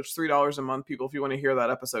 tier. So it's $3 a month, people, if you want to hear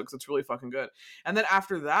that episode, because it's really fucking good. And then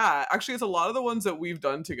after that, actually, it's a lot of the ones that we've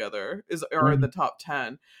done together are in the top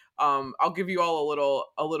 10. I'll give you all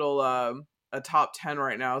a top 10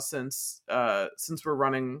 right now since we're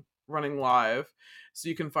running live, so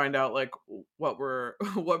you can find out like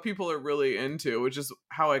what people are really into, which is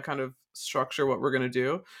how I kind of structure what we're gonna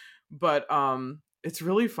do. But it's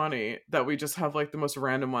really funny that we just have like the most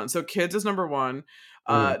random ones. So Kids is number one.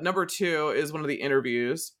 Number two is one of the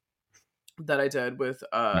interviews, that I did with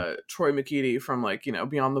Troy McKeady from like,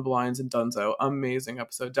 Beyond the Blinds and Dunzo. Amazing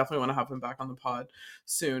episode. Definitely want to have him back on the pod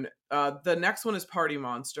soon. The next one is Party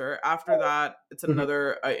Monster. After that, it's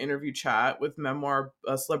another interview chat with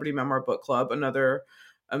Celebrity Memoir Book Club, another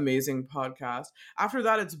amazing podcast. After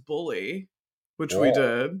that, it's Bully, which we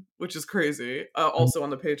did, which is crazy. Also on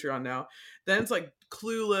the Patreon now. Then it's like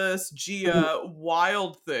Clueless, Gia,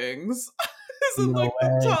 Wild Things. Is in like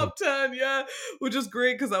the top 10, yeah, which is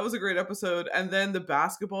great because that was a great episode. And then the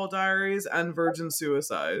Basketball Diaries and Virgin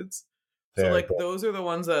Suicides. So like those are the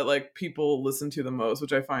ones that like people listen to the most,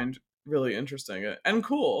 which I find really interesting and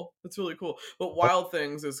cool. It's really cool. But Wild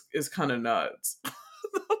Things is kind of nuts.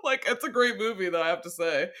 Like it's a great movie though, I have to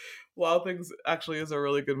say. Wild Things actually is a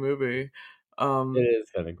really good movie. It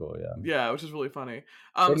is kind of cool, yeah. Yeah, which is really funny.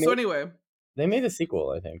 So anyway, they made a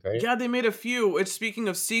sequel, I think, right? Yeah, they made a few. Which, speaking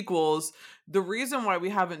of sequels, the reason why we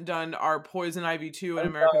haven't done our Poison Ivy 2 and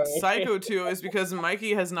American Psycho 2 is because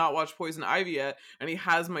Mikey has not watched Poison Ivy yet, and he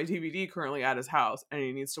has my DVD currently at his house, and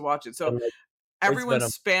he needs to watch it. So everyone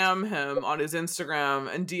spam him on his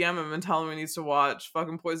Instagram and DM him and tell him he needs to watch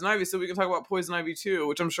fucking Poison Ivy so we can talk about Poison Ivy 2,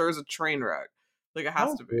 which I'm sure is a train wreck. Like, it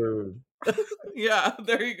has to be. Rude. Yeah,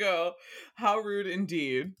 there you go. How rude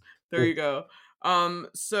indeed. There you go.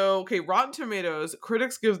 So Rotten Tomatoes,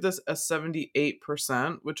 critics give this a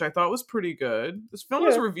 78%, which I thought was pretty good. This film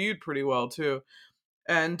was reviewed pretty well too.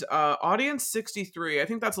 And audience 63. I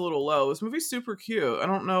think that's a little low. This movie's super cute. I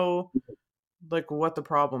don't know like what the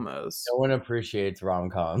problem is. No one appreciates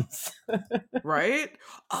rom-coms. Right?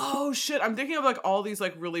 Oh shit. I'm thinking of like all these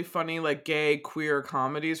like really funny like gay queer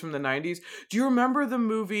comedies from the 90s. Do you remember the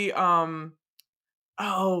movie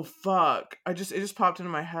oh fuck. It just popped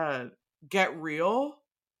into my head. Get Real?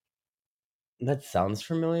 That sounds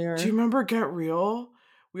familiar. Do you remember Get Real?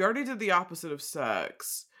 We already did the opposite of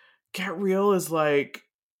Sex. Get Real is like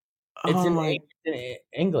it's an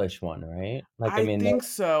English one, right? Like I think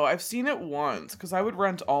so. I've seen it once because I would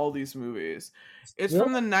rent all these movies. It's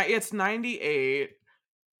from it's 98.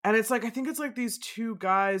 And it's like I think it's like these two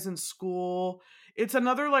guys in school. It's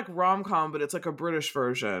another like rom-com, but it's like a British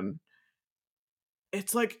version.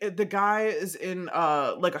 It's like the guy is in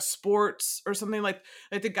like a sports or something like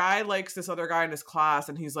the guy likes this other guy in his class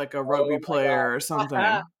and he's like a rugby player or something.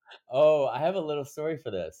 Oh, I have a little story for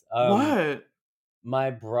this. What?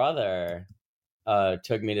 My brother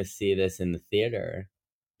took me to see this in the theater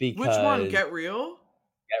because Which one? Get Real?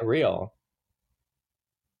 Get Real.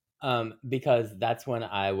 Because that's when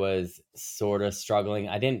I was sort of struggling.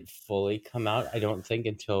 I didn't fully come out, I don't think,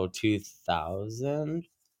 until 2000.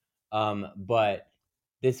 But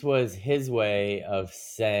this was his way of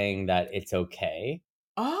saying that it's okay.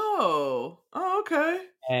 Oh, okay.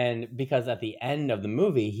 And because at the end of the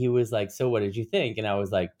movie, he was like, so what did you think? And I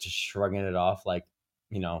was like, just shrugging it off like,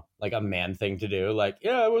 like a man thing to do. Like,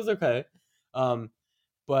 yeah, it was okay.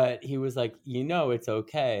 But he was like, it's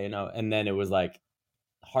okay. And then it was like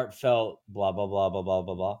heartfelt, blah, blah, blah, blah, blah,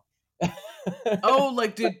 blah, blah. Oh,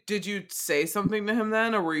 like did you say something to him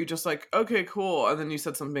then? Or were you just like, okay, cool. And then you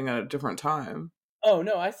said something at a different time? Oh,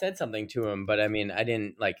 no, I said something to him. But I mean, I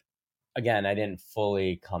didn't I didn't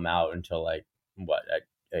fully come out until like, what,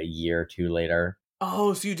 a year or two later.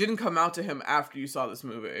 Oh, so you didn't come out to him after you saw this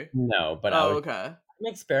movie? No, but okay. I'm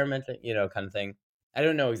experimenting, kind of thing. I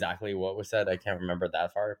don't know exactly what was said. I can't remember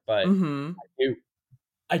that far, but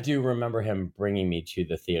I do remember him bringing me to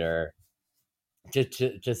the theater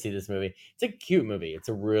to see this movie. It's a cute movie. It's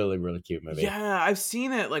a really, really cute movie. Yeah, I've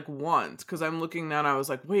seen it like once because I'm looking now and I was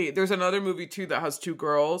like, wait, there's another movie too that has two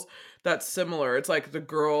girls that's similar. It's like the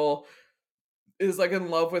girl is like in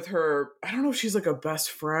love with her. I don't know if she's like a best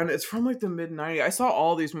friend. It's from like the mid-90s. I saw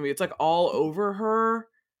all these movies. It's like All Over Her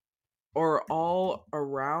or All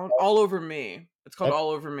Around. All Over Me. It's called All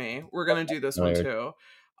Over Me. We're gonna do this one too.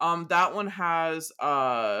 That one has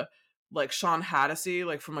like Sean Hattasy,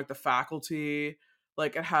 like from like The Faculty.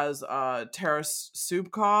 Like it has Taras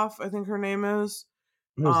Subkoff, I think her name is.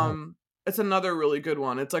 It's another really good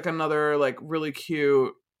one. It's like another like really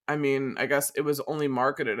cute. I mean, I guess it was only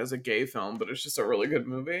marketed as a gay film, but it's just a really good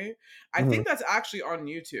movie. I think that's actually on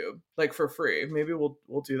YouTube, like for free. Maybe we'll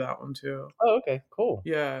do that one too. Oh, okay, cool.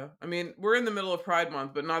 Yeah, I mean, we're in the middle of Pride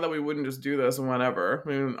Month, but not that we wouldn't just do this whenever. I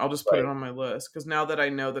mean, I'll just put it on my list because now that I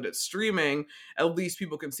know that it's streaming, at least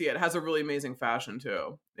people can see it. It has a really amazing fashion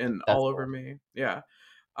too, in All Over Me. Yeah.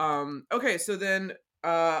 Okay, so then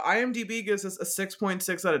IMDb gives us a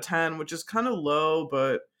 6.6 out of 10, which is kind of low,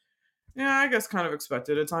 but yeah, I guess kind of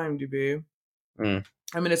expected. It's IMDb. I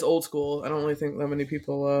mean, it's old school. I don't really think that many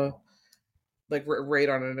people like rate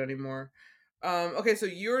on it anymore. Okay, so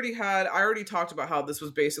I already talked about how this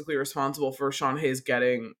was basically responsible for Sean Hayes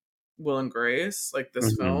getting Will and Grace, like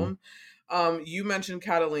this Mhm. film. You mentioned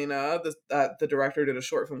Catalina, that the director did a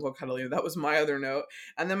short film called Catalina. That was my other note.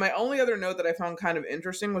 And then my only other note that I found kind of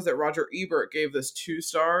interesting was that Roger Ebert gave this 2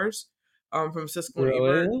 stars from Siskel and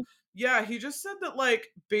Ebert. Really? Yeah, he just said that, like,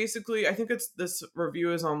 basically, I think it's this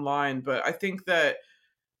review is online, but I think that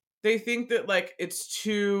they think that, like, it's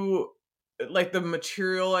too, like, the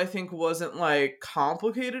material, I think, wasn't, like,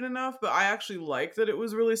 complicated enough, but I actually like that it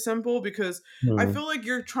was really simple because I Hmm. feel like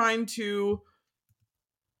you're trying to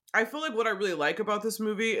I feel like what I really like about this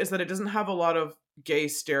movie is that it doesn't have a lot of gay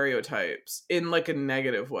stereotypes in, like, a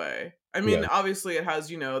negative way. I mean, Yeah. obviously it has,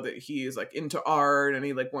 that he's, like, into art and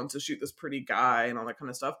he, like, wants to shoot this pretty guy and all that kind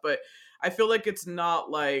of stuff, but I feel like it's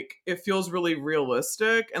not, like, it feels really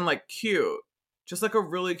realistic and, like, cute. Just like a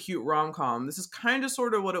really cute rom-com. This is kind of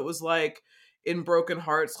sort of what it was like in Broken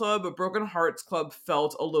Hearts Club, but Broken Hearts Club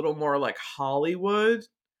felt a little more like Hollywood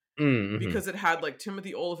Mm-hmm. because it had, like,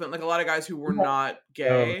 Timothy Olyphant, like, a lot of guys who were not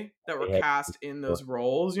gay that were cast in those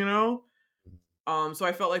roles. So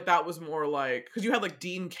I felt like that was more like, because you had, like,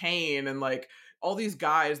 Dean Cain and, like, all these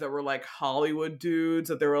guys that were, like, Hollywood dudes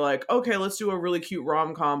that they were like, okay, let's do a really cute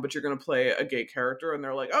rom-com, but you're gonna play a gay character, and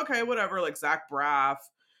they're like, okay, whatever, like Zach Braff,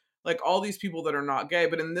 like, all these people that are not gay.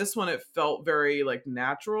 But in this one it felt very, like,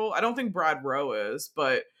 natural. I don't think Brad Rowe is,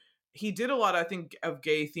 but he did a lot, I think, of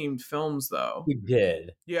gay themed films though. He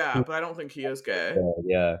did. Yeah, but I don't think he is gay.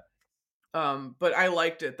 Yeah. But I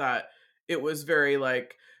liked it that it was very,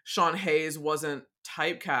 like, Sean Hayes wasn't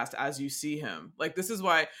typecast as you see him. Like, this is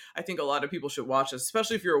why I think a lot of people should watch this,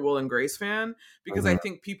 especially if you're a Will and Grace fan, because I Mhm.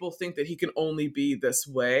 think people think that he can only be this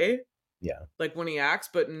way, Yeah. like, when he acts,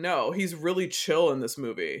 but no, he's really chill in this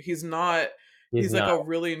movie. He's not. He's He's like not. a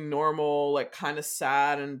really normal, like, kind of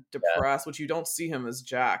sad and Yeah. depressed, which you don't see him as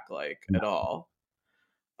Jack, like, No. at all.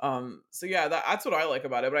 So yeah, that's what I like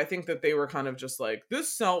about it. But I think that they were kind of just like,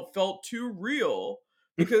 this felt too real,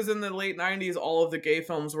 because in the late 90s, all of the gay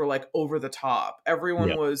films were, like, over the top. Everyone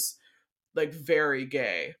Yeah. was, like, very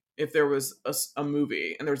gay. If there was a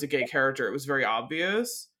movie and there was a gay character, it was very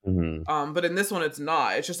obvious. Mhm. But in this one, it's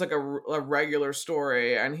not. It's just like a regular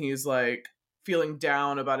story, and he's, like, feeling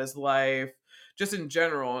down about his life, just in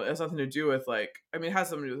general. It has nothing to do with, like, I mean, it has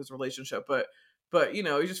something to do with his relationship, but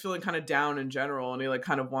he's just feeling kind of down in general, and he, like,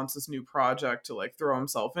 kind of wants this new project to, like, throw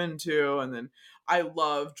himself into. And then I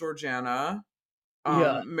love Georgiana,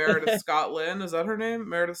 Yeah. Meredith Scotland. Is that her name?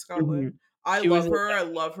 Meredith Scotland. Mhm. I She was love in her. I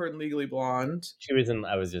love her in Legally Blonde.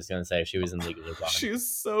 I was just gonna say she was in Legally Blonde. She's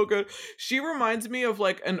so good. She reminds me of,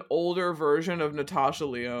 like, an older version of Natasha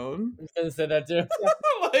Lyonne. I was gonna say that too.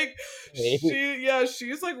 Like,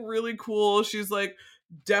 she's, like, really cool. She's, like,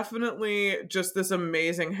 definitely just this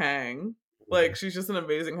amazing hang. Like, she's just an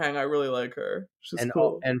amazing hang. I really like her. She's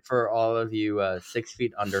cool. And for all of you 6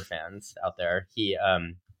 Feet Under fans out there, he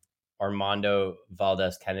Armando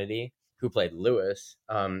Valdez Kennedy, who played Lewis,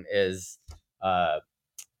 is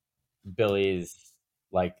Billy's,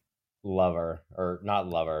 like, lover, or not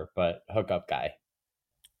lover, but hookup guy.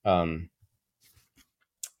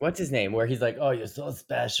 What's his name? Where he's like, "Oh, you're so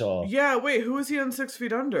special." Yeah, wait, who is he on 6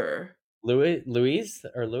 Feet Under? Louis,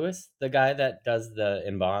 the guy that does the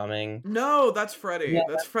embalming. No, that's Yeah. Freddie.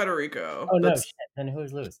 That's Federico. Oh no, That's shit. Then who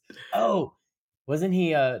is Louis? Oh, wasn't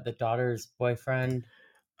he the daughter's boyfriend?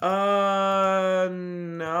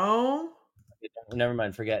 no. Never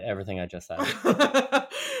mind. Forget everything I just said.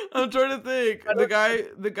 I'm trying to think.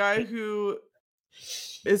 The guy who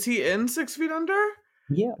is he in 6 Feet Under?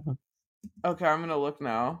 Yeah. Okay, I'm gonna look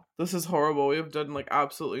now. This is horrible. We have done, like,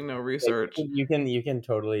 absolutely no Like, research. you can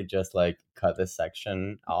totally just, like, cut this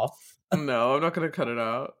section off. No, I'm not gonna cut it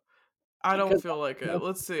out. I don't Because feel like it.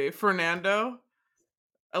 Let's see. Fernando.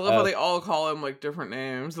 I love how they all call him, like, different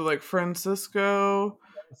names. They're like Francisco,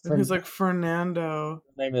 and he's like Fernando.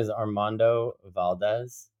 his name is Armando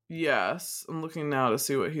Valdez. Yes, I'm looking now to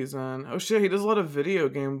see what he's in. Oh shit, he does a lot of video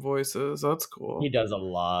game voices. That's cool. He does a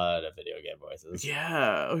lot of video game voices.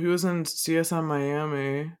 Yeah, he was in CSI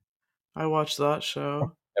Miami. I watched that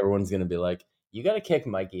show. Everyone's gonna be like, "You got to kick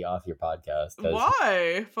Mikey off your podcast."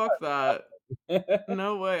 Why? Fuck that.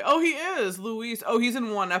 No way. Oh, he is Luis. Oh, he's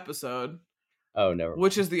in one episode. Oh, never mind.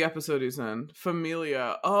 Which is the episode he's in?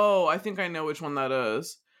 Familia. Oh, I think I know which one that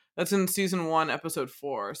is. That's in season 1, episode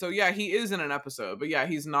 4. So yeah, he is in an episode, but yeah,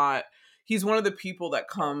 he's not. He's one of the people that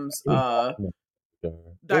comes to,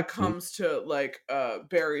 like,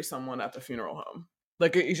 bury someone at the funeral home.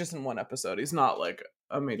 Like, he's just in one episode. He's not, like,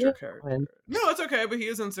 a major character. No, it's okay, but he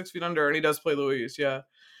is in 6 Feet Under, and he does play Luis. Yeah.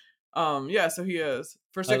 Yeah, so he is.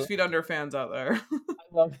 For I, 6 Feet Under fans out there. I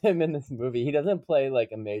love him in this movie. He doesn't play like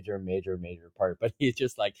a major part, but he's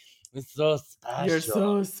just like, it's so You're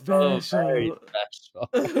special. so So very special.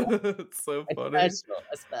 special. It's so funny.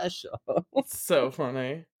 Special. It's so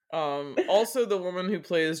funny. Also the woman who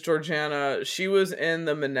plays Georgiana, she was in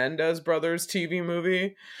the Menendez brothers TV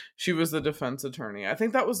movie. She was the defense attorney. I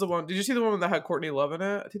think that was the one. Did you see the one that had Courtney Love in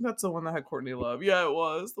it? I think that's the one that had Courtney Love. Yeah, it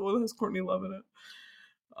was the one that has Courtney Love in it.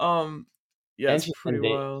 Yeah, And it's pretty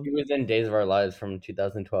she wild. was in Days of Our Lives from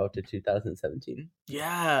 2012 to 2017.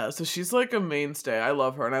 Yeah, so she's like a mainstay. I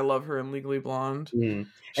love her, and I love her in Legally Blonde. Mm. And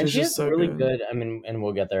She's she has just so really good. good, I mean, and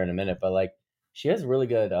we'll get there in a minute, but like she has really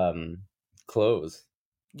good clothes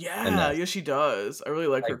in Yeah, this. yeah, she does. I really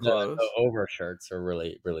like her Like the clothes. overshirts are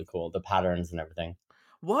really, really cool. The patterns and everything.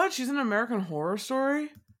 What? She's in American Horror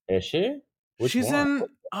Story? Is she? Which She's one?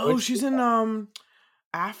 in Which she's in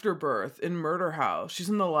Afterbirth in Murder House. She's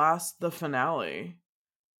in the finale.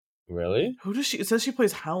 really? Who does she? It says she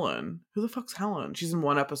plays Helen. Who the fuck's Helen? She's in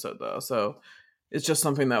one episode though, so it's just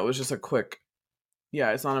something that was just a quick.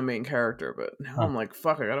 Yeah, it's not a main character, but now Huh. I'm like,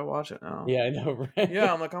 fuck, I gotta watch it now. Yeah, I know, right?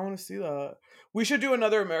 Yeah, I'm like, I want to see that. We should do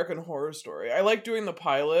another American Horror Story. I like doing the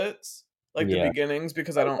pilots, like the Yeah. beginnings,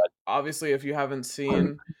 because I don't. Obviously, if you haven't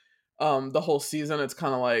seen the whole season, it's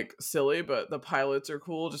kind of like silly, but the pilots are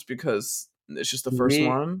cool just because it's just the first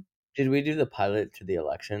one. Did we do the pilot to the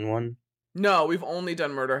election one? No, we've only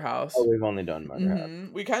done Murder Oh, House. we've only done Murder House.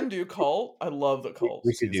 We can do Cult. I love the Cult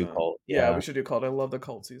We should do season. Cult. Yeah, Yeah. we should do Cult. I love the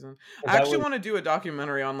Cult season. I That actually was want to do a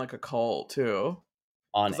documentary on like a cult too,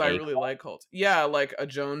 on because I really like cults. Yeah, like a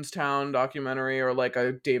Jonestown documentary or like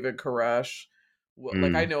a David Koresh.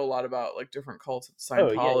 Like I know a lot about like different cults, Oh,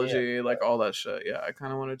 yeah, Scientology, like all that shit. Yeah, I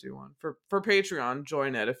kind of want to do one for Patreon.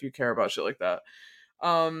 Join it if you care about shit like that.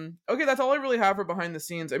 Okay, that's all I really have for behind the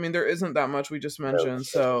scenes. I mean, there isn't that much we just mentioned,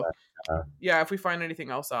 so yeah, if we find anything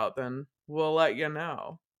else out, then we'll let you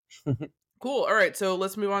know. Cool. All right, so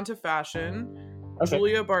let's move on to fashion. Okay.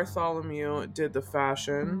 Julia Bartholomew did the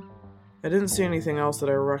fashion. I didn't see anything else that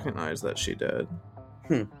I recognized that she did.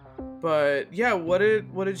 But yeah, what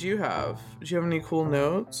did you have? Did you have any cool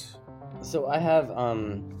notes? So I have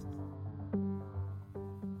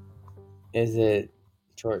is it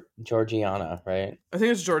Georgiana, right? I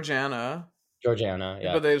think it's Georgiana. Georgiana,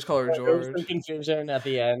 yeah. But they just call her There was George. some confusion at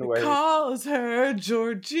the end where calls her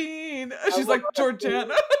Georgine. She's like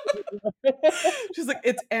Georgiana. She's like,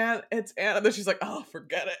 it's Anne, and then she's like, oh,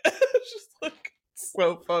 forget it. She's like,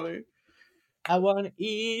 so funny. I want to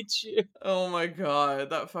eat you. Oh my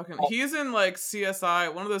god, that fucking. He's in like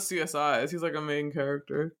CSI, one of the CSIs. He's like a main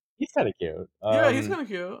character. He's kind of cute. Yeah, he's kind of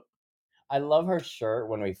cute. I love her shirt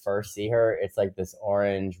when we first see her. It's like this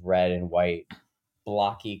orange, red, and white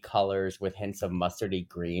blocky colors with hints of mustardy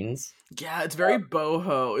greens. Yeah, it's very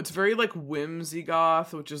boho. It's very like whimsy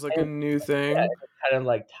goth, which is like a new thing. Yeah, it's kind of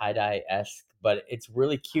like tie-dye-esque, but it's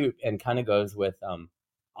really cute and kind of goes with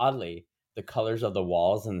oddly the colors of the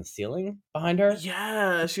walls and the ceiling behind her.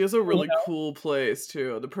 Yeah, she has a really cool place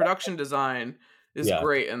too. The production design is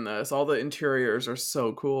great in this. All the interiors are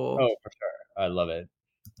so cool. Oh, for sure. I love it.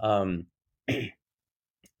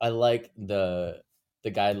 I like the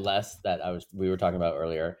guy Les that we were talking about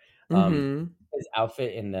earlier. His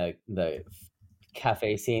outfit in the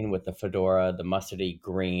cafe scene with the fedora, the mustardy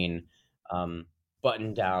green,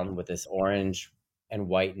 button down with this orange and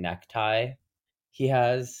white necktie he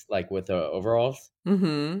has, like with the overalls.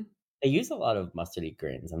 They use a lot of mustardy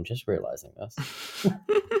greens. I'm just realizing this.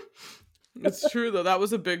 It's true though. That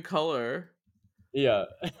was a big color. Yeah.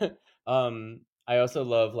 I also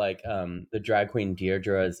love like the drag queen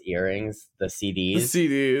Deirdre's earrings, the CDs. The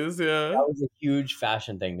CDs, yeah. That was a huge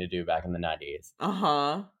fashion thing to do back in the 90s.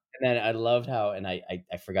 And then I loved how, and I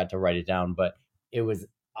forgot to write it down, but it was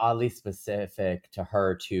oddly specific to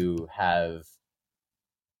her to have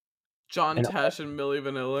John Tesh and Milli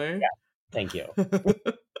Vanilli. Yeah, thank you.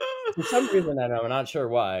 For some reason, I'm not sure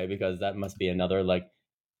why, because that must be another like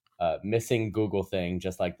missing Google thing,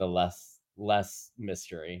 just like the less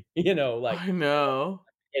mystery, like I know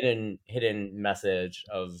hidden message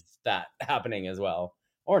of that happening as well,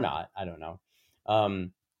 or not. I don't know.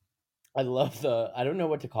 I love I don't know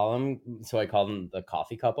what to call them, so I call them the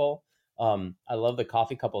coffee couple. I love the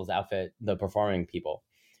coffee couple's outfit, the performing people.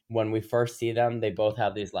 When we first see them, they both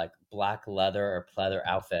have these like black leather or pleather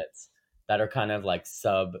outfits that are kind of like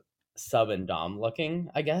sub and dom looking,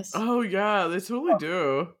 I guess. Oh yeah, they totally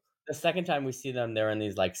do. The second time we see them, they're in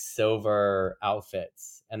these like silver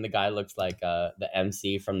outfits, and the guy looks like the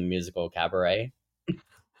MC from the musical Cabaret. He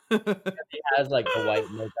has like the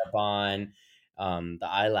white makeup on, the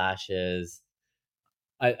eyelashes.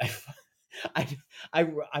 I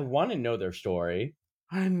I want to know their story.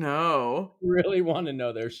 I know. Really want to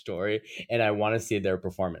know their story, and I want to see their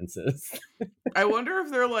performances. I wonder if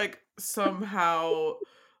they're, like, somehow,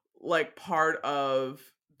 like, part of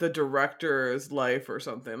the director's life or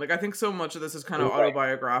something. Like, I think so much of this is kind of Right,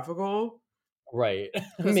 autobiographical right.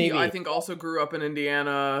 because he, I Maybe. think, also grew up in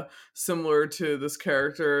Indiana, similar to this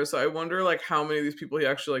character, so I wonder, like, how many of these people he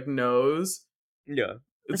actually, like, knows. Yeah.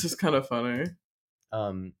 It's just kinda funny.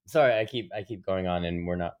 Sorry, I keep going on, and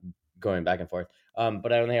we're not going back and forth.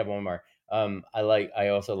 But I only have one more. I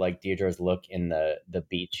also like Deirdre's look in the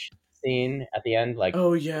beach scene at the end, like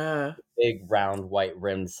Oh, yeah. big round white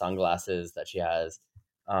rimmed sunglasses that she has.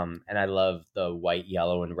 And I love the white,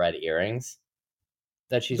 yellow, and red earrings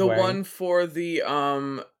that she's The wearing one for the,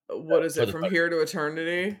 what is for it? the From photo. Here to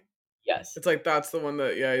Eternity? Yes, It's like that's the one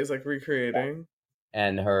that, yeah, he's, like, yeah. recreating.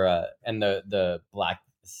 And her and the black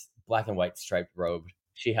and white striped robe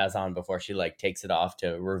she has on before she like takes it off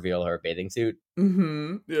to reveal her bathing suit.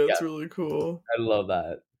 Mhm. Yeah, Yeah, it's really cool. I love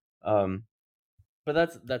that. Um,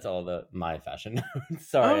 but that's all the my fashion.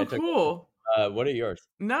 Sorry, I Oh, took. cool. What are yours?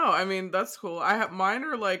 No, I mean, that's cool. I have mine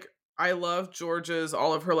are like I love George's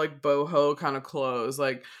all of her like boho kind of clothes.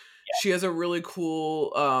 Like she has a really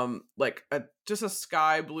cool like a just a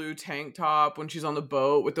sky blue tank top when she's on the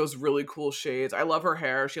boat with those really cool shades. I love her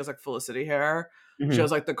hair. She has like Felicity hair. She has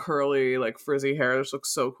Mhm. like the curly like frizzy hair. This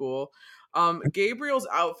looks so cool. Gabriel's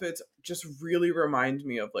outfits just really remind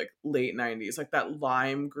me of like late 90s, like that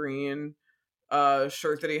lime green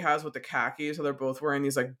shirt that he has with the khakis. So they're both wearing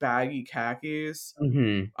these like baggy khakis.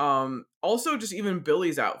 Mhm. Also just even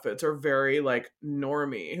Billy's outfits are very like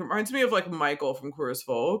normie. It reminds me of like Michael from Queer as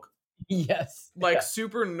Folk. Yes. Like Yeah.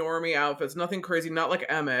 super normie outfits, nothing crazy, not like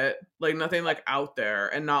Emmett, like nothing like out there,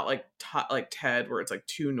 and not like like Ted where it's like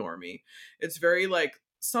too normie. It's very like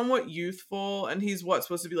somewhat youthful, and he's what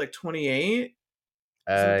supposed to be like 28?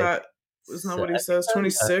 Isn't I that isn't that so what he I think says? so. Yeah.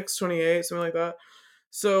 26, 28, something like that.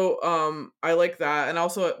 So, I like that, and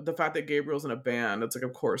also the fact that Gabriel's in a band, it's like,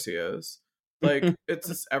 of course he is. Like, it's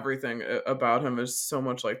just everything about him is so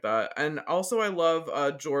much like that, and also I love,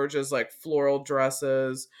 George's, like, floral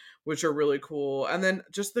dresses, which are really cool, and then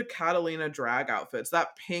just the Catalina drag outfits,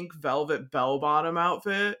 that pink velvet bell-bottom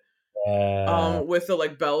outfit, Yeah. with the,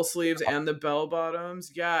 like, bell sleeves and the bell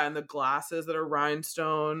bottoms, yeah, and the glasses that are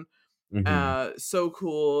rhinestone, Mhm. so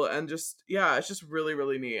cool and just yeah, it's just really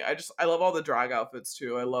really neat. I love all the drag outfits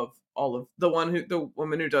too. I love all of the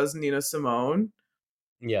woman who does Nina Simone.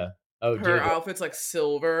 Yeah. Oh, Her Deirdre. outfit's like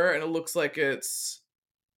silver and it looks like it's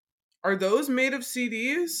are those made of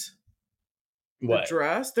CDs? The What?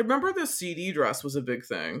 dress? Remember the CD dress was a big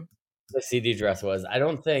thing. The CD dress was. I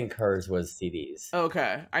don't think hers was CDs.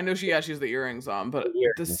 Okay. I know she has the earrings on, The but the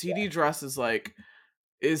earrings, CD yeah. dress is like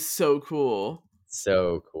is so cool.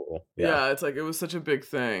 So cool. Yeah. Yeah, it's like it was such a big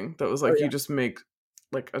thing that was Oh, like you yeah. just make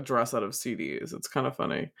like a dress out of CDs. It's kind of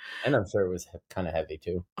funny. And I'm sure it was kinda heavy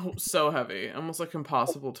too. Oh, so heavy, almost like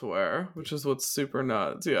impossible to wear, which is what's super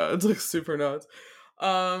nuts. Yeah, it's like super nuts.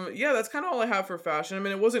 Yeah, that's kind of all I have for fashion. I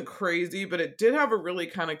mean, it wasn't crazy, but it did have a really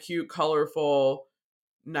kind of cute, colorful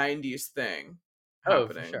 90s thing Oh,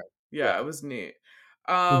 for sure. happening. Yeah, Yeah. it was neat.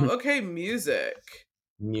 Mhm. Okay, music.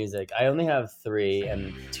 Music. I only have 3,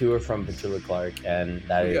 and 2 are from Petula Clark, and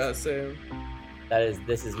that is Yeah, same.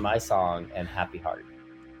 "This Is My Song" and "Happy Heart."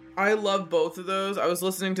 I love both of those. I was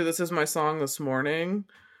listening to This Is My Song this morning,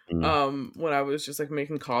 Mm. when I was just like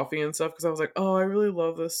making coffee and stuff, because I was like, oh, I really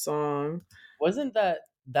love this song. Wasn't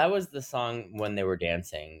that was the song when they were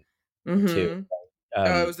dancing too? Mm-hmm. It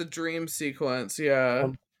Um, was a dream sequence, yeah.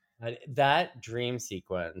 um, that dream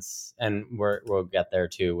sequence, and we'll get there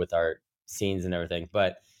too with our scenes and everything,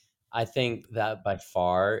 but I think that by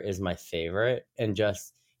far is my favorite, and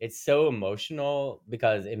just it's so emotional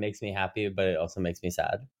because it makes me happy, but it also makes me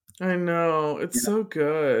sad. I know, it's You know? so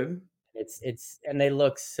good. It's and they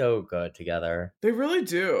look so good together. They really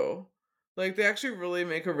do. Like, they actually really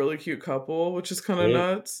make a really cute couple, which is kinda It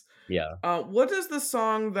nuts. Yeah. What is the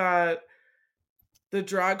song that the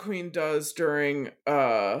drag queen does during,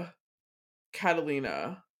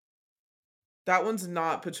 Catalina? That one's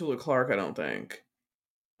not Petula Clark, I don't think.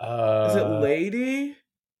 Is it Uh, Lady?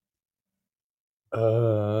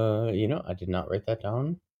 I did not write that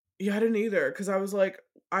down. Yeah, I didn't either, because I was like,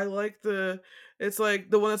 I like the it's like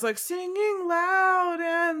the one that's like singing loud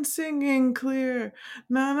and singing clear.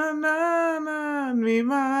 Na na na na me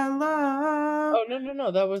my love. Oh, no, no,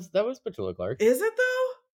 no, that was Petula Clark. Is it though?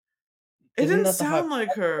 It Isn't didn't that the sound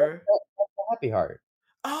like her. Happy Heart?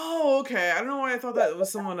 Oh, okay. I don't know why I thought that it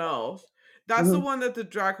was someone else. That's the Mhm. one that the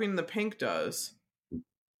drag queen in the pink does, Which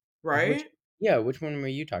right? Yeah, which one were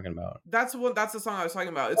you talking about? That's the song I was talking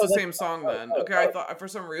about. It's Oh, the that's same song then. oh, Okay, I oh, thought for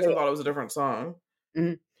some yeah, reason thought it was a different song. yeah.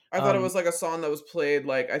 Mhm. I thought it was like a song that was played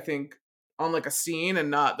like I think on like a scene and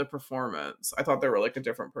not the performance. I thought they were like a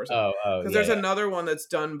different person. Oh, Because yeah, there's yeah. another one that's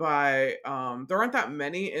done by there aren't that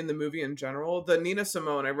many in the movie in general. The Nina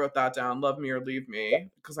Simone, I wrote that down, Love Me or Leave Me,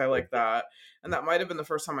 because I like that. And that might have been the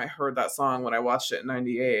first time I heard that song when I watched it in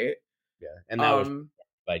 98. Yeah, and that was Um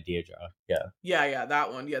by Deirdre. Yeah. yeah,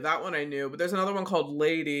 that one. Yeah, that one I knew. But there's another one called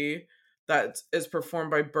Lady that is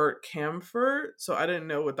performed by Burt Camford. So I didn't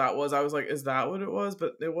know what that was. I was like, is that what it was?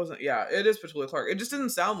 But it wasn't. Yeah, it is Petula Clark. It just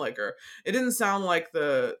didn't sound like her. It didn't sound like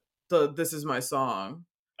the This Is My Song.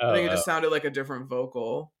 I think it Oh, just sounded like a different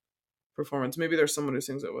vocal performance. Maybe there's someone who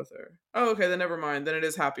sings it with her. Oh, okay, then never mind. Then it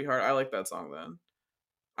is Happy Heart. I like that song then.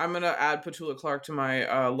 I'm gonna add Petula Clark to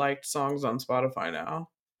my liked songs on Spotify now.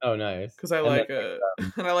 oh, nice. Because I And then like it.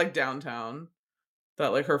 And I like Downtown.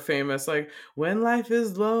 That like her famous like when life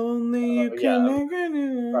is lonely you oh, yeah, can make it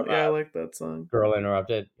new. from, Yeah, I like that song. Girl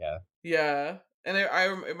Interrupted, yeah. Yeah, and it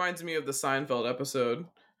reminds me of the Seinfeld episode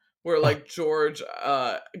where like George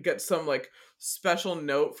gets some like special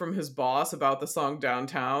note from his boss about the song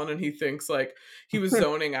Downtown, and he thinks like he was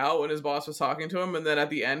zoning out when his boss was talking to him, and then at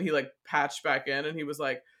the end he like patched back in and he was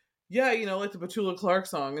like, yeah, like the Petula Clark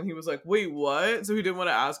song, and he was like, wait, what? So he didn't want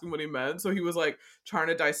to ask him what he meant, so he was like trying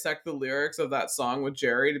to dissect the lyrics of that song with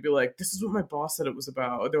Jerry to be like, this is what my boss said it was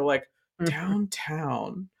about. They're like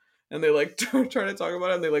Downtown, and they like try to talk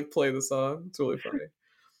about it, and they like play the song. It's really funny.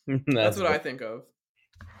 That's That's what good. I think of.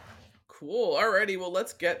 Cool. Alrighty. Well,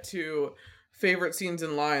 let's get to favorite scenes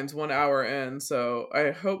and lines 1 hour in. So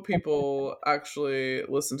I hope people actually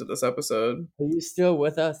listen to this episode. Are you still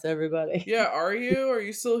with us, everybody? Yeah, are you? Are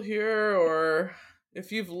you still here? Or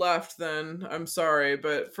if you've left, then I'm sorry.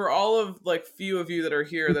 But for all of like few of you that are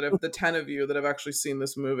here, that have the 10 of you that have actually seen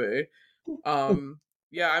this movie, um,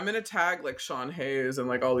 yeah, I'm gonna tag like Sean Hayes and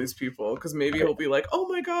like all these people because maybe he'll be like, oh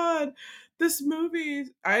my god, this movie.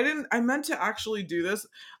 I meant to actually do this.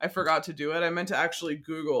 I forgot to do it. I meant to actually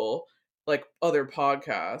Google like other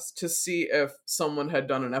podcasts to see if someone had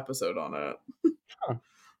done an episode on it. Huh.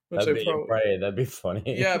 Which I probably That'd be funny.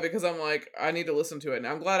 yeah, because I'm like, I need to listen to it. And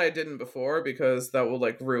I'm glad I didn't before because that will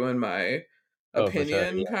like ruin my Oh, for sure.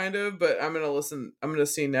 opinion kind of. But I'm gonna listen. I'm gonna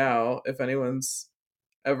see now if anyone's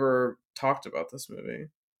ever talked about this movie.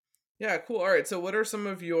 Yeah, cool. All right. So what are some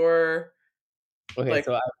of your Okay, like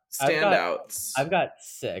so standouts? I've got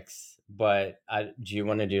 6, but do you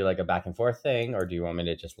want to do like a back and forth thing, or do you want me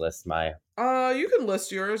to just list my? You can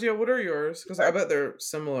list yours. Yeah, what are yours? Because I bet they're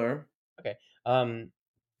similar. Okay. Um,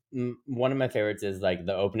 one of my favorites is like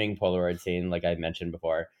the opening Polaroid scene, like I mentioned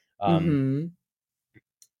before. Mm-hmm.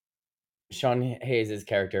 Sean Hayes'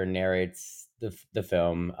 character narrates the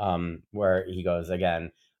film, where he goes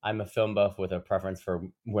again. I'm a film buff with a preference for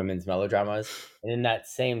women's melodramas, and in that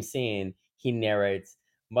same scene, he narrates,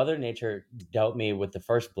 "Mother Nature dealt me with the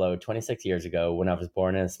first blow 26 years ago when I was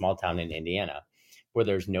born in a small town in Indiana, where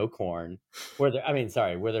there's no corn, where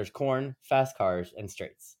there's corn, fast cars, and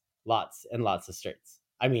straights, lots and lots of straights.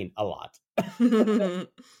 I mean, a lot."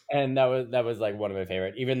 And that was like one of my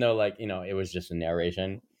favorite, even though like it was just a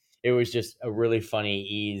narration. It was just a really funny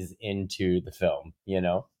ease into the film,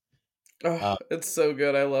 Oh, it's so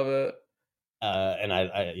good. I love it. and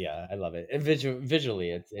I love it. And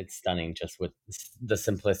visually, it's stunning just with the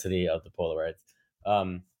simplicity of the Polaroids.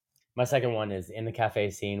 My second one is in the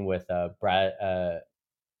cafe scene with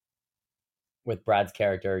Brad's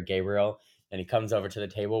character Gabriel, and he comes over to the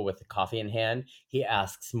table with the coffee in hand. He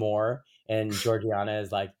asks more, and Georgiana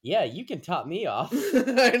is like, "Yeah, you can top me off."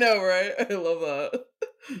 I know, right? I love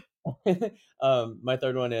that. My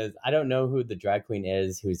third one is, I don't know who the drag queen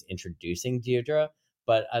is who's introducing Deirdre,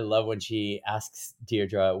 but I love when she asks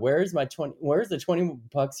Deirdre, where's the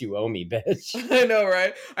 $20 you owe me, bitch? I know,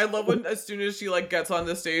 right? I love when as soon as she like gets on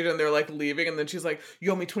the stage and they're like leaving, and then she's like,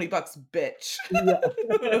 "You owe me $20, bitch." Yeah.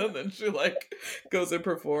 And then she like goes and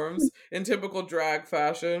performs in typical drag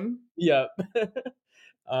fashion. Yep.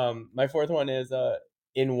 My fourth one is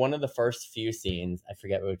in one of the first few scenes, I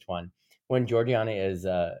forget which one, when Georgiana's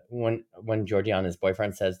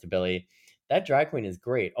boyfriend says to Billy, "That drag queen is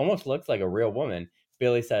great, almost looks like a real woman."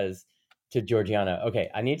 Billy says to Georgiana, "Okay,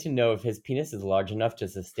 I need to know if his penis is large enough to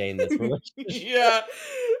sustain this relationship." Yeah.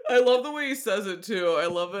 I love the way he says it too. I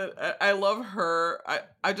love it. I love her.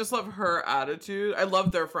 I just love her attitude. I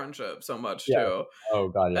love their friendship so much Yeah. too. Oh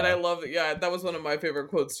god, yeah. And I love it. Yeah, that was one of my favorite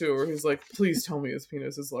quotes too, where he's like, "Please tell me his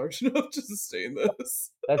penis is large enough to sustain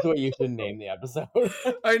this." That's what you should name the episode.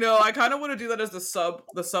 I know. I kind of want to do that as the sub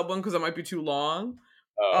one because it might be too long.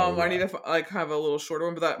 I need to like have a little shorter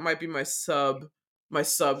one, but that might be my sub my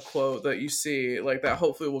sub quote that you see, like that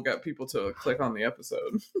hopefully will get people to click on the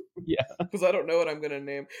episode. Yeah. Because I don't know what I'm gonna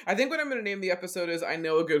name. I think what I'm gonna name the episode is "I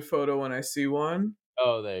know a good photo when I see one."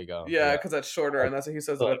 Oh, there you go. Yeah, Yeah. because that's shorter, I and that's what he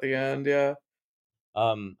says feel it like at the end. Yeah.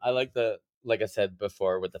 I like like I said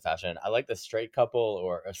before with the fashion, I like the straight couple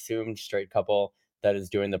or assumed straight couple that is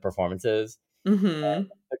doing the performances. Mm-hmm.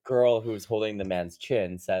 The girl who's holding the man's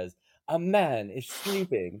chin says, "A man is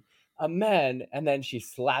sleeping. A man," and then she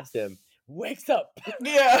slaps him. "Wakes up."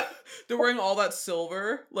 Yeah, they're wearing all that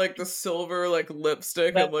silver, like the silver, like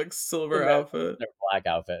lipstick and That's like the silver men outfit. in their black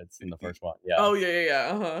outfits in the first one. Yeah. Oh yeah, yeah,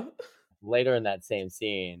 yeah. Uh-huh. Later in that same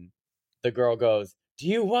scene, the girl goes, "Do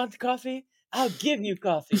you want coffee? I'll give you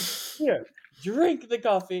coffee. Here, drink the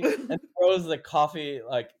coffee," and throws the coffee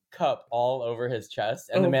like cup all over his chest.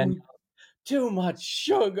 And the Oh, man goes, "Too much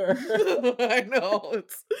sugar." I know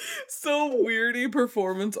it's so weirdy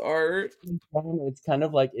performance art. And it's kind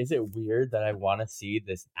of like, is it weird that I want to see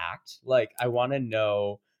this act? Like, I want to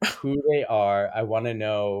know who they are. I want to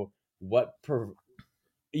know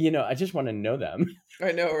I just want to know them.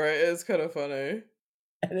 I know, right? It's kind of funny.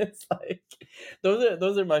 And it's like,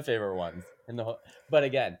 those are my favorite ones in the whole. But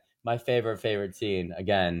again, my favorite scene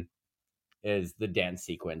again is the dance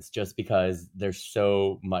sequence, just because there's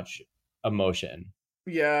so much emotion.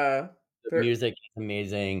 Yeah, The they're music is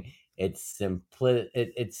amazing. It's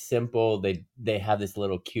simple. They have this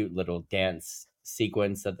little cute little dance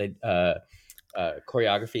sequence that they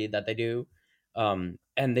choreography that they do, and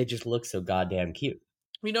they just look so goddamn cute.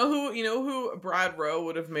 you know who Brad Rowe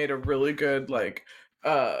would have made a really good like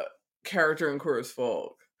uh character in Chorus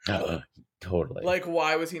Folk. Totally, Like,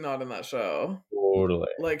 why was he not in that show? totally.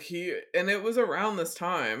 Like and it was around this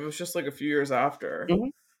time. It was just like a few years after. Mhm.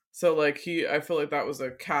 So like I feel like that was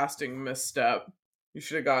a casting misstep. You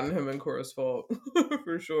should have gotten him in Chorus Folk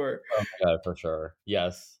for sure. Oh my god, for sure.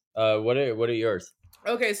 Yes. What are yours?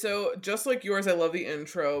 Okay, so just like yours, I love the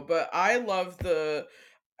intro, but I love the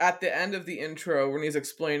at the end of the intro when he's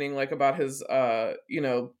explaining like about his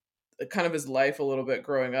kind of his life a little bit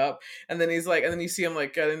growing up, and then he's like, and then you see him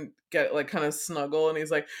like get like kind of snuggle, and he's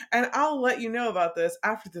like, and I'll let you know about this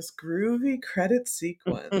after this groovy credit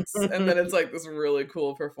sequence, and then it's like this really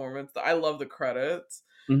cool performance. I love the credits.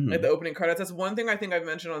 Like the Mhm. opening credits. That's one thing I think I've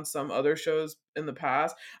mentioned on some other shows in the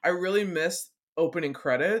past. I really miss opening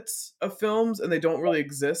credits of films, and they don't really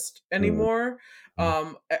exist Mhm. anymore.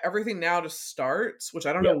 Mhm. Everything now just starts, which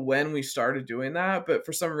I don't Yeah. know when we started doing that, but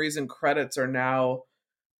for some reason credits are now A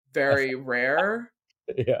f- very rare.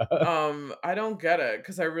 Yeah. I don't get it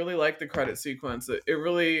because I really like the credit sequence. It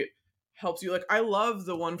really helps you. Like I love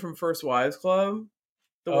the one from First Wives Club,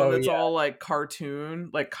 the one Oh that's yeah. all like cartoon,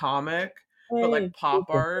 like comic, but like Hey. pop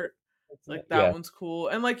art. Like that Yeah. one's cool.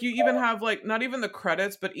 And like you even have like not even the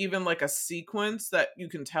credits, but even like a sequence that you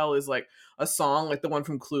can tell is like a song, like the one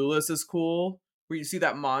from Clueless is cool, where you see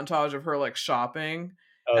that montage of her like shopping.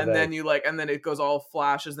 Oh, And that. then and then it goes all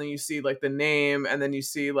flashes, then you see like the name, and then you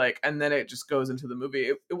see like, and then it just goes into the movie.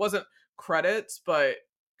 It wasn't credits, but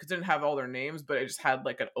because it didn't have all their names, but it just had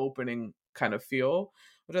like an opening kind of feel,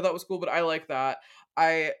 which I thought was cool. But I like that.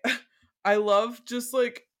 I I love just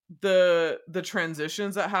like the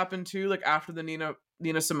transitions that happen too, like after the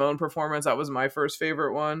Nina Simone performance. That was my first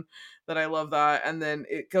favorite one. That I love that. And then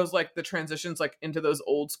it goes like the transitions like into those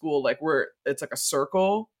old school, like where it's like a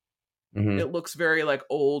circle. Mhm. It looks very like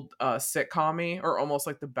old sitcom-y, or almost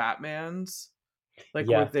like the Batmans. Like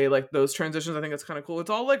where Yeah. they like those transitions, I think it's kind of cool. It's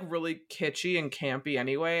all like really kitschy and campy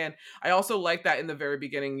anyway. And I also like that in the very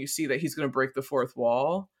beginning, you see that he's gonna break the fourth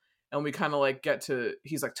wall. And we kind of like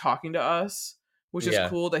he's like talking to us, which is Yeah.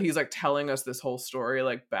 cool that he's like telling us this whole story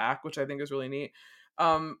like back, which I think is really neat.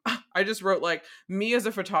 I just wrote like, me as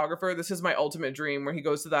a photographer, this is my ultimate dream, where he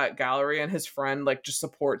goes to that gallery and his friend like just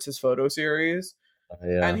supports his photo series, and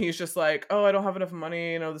Yeah. he's just like, oh, I don't have enough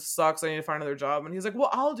money, this sucks, I need to find another job. And he's like, well,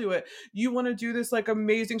 I'll do it. You want to do this like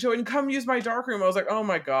amazing show and come use my darkroom? I was like, oh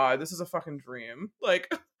my god, this is a fucking dream.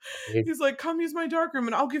 Like He- he's like, come use my darkroom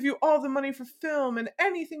and I'll give you all the money for film and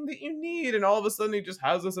anything that you need. And all of a sudden he just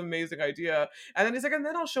has this amazing idea, and then he's like, and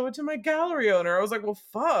then I'll show it to my gallery owner. I was like, well,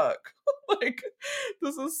 fuck. Like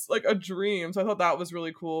this is like a dream. So I thought that was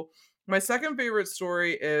really cool. My second favorite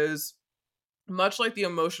story is much like the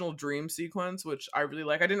emotional dream sequence, which I really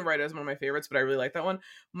like. I didn't write it as one of my favorites, but I really like that one.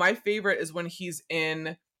 My favorite is when he's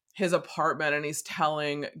in his apartment and he's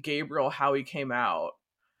telling Gabriel how he came out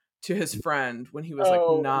to his friend when he was like Oh,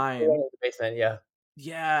 the one 9. in the basement. Yeah.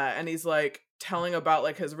 Yeah, and he's like telling about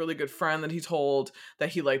like his really good friend that he told that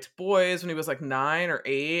he liked boys when he was like 9 or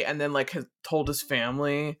 8, and then like has told his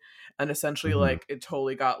family, and essentially Mhm. like it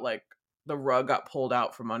totally got like the rug got pulled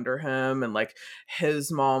out from under him, and like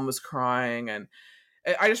his mom was crying, and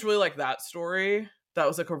I just really like that story. That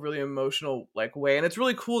was like a really emotional like way, and it's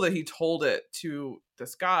really cool that he told it to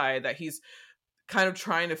this guy that he's kind of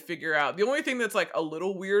trying to figure out. The only thing that's like a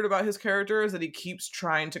little weird about his character is that he keeps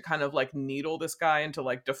trying to kind of like needle this guy into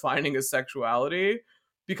like defining his sexuality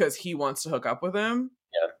because he wants to hook up with him,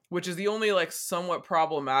 Yeah. which is the only like somewhat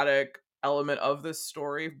problematic element of this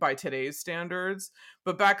story by today's standards.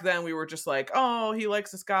 But back then we were just like, oh, he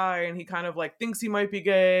likes this guy and he kind of like thinks he might be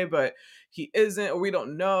gay, but he isn't, or we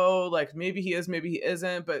don't know, like maybe he is, maybe he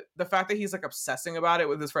isn't. But the fact that he's like obsessing about it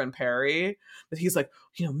with his friend Perry, that he's like,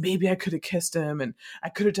 you know, maybe I could have kissed him and I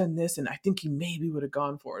could have done this and I think he maybe would have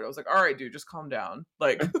gone for it. I was like, all right, dude, just calm down.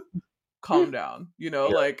 Like calm down, you know,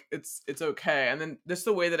 Yeah. like it's okay. And then just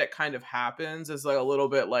the way that it kind of happens is like a little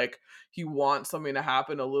bit like he wants something to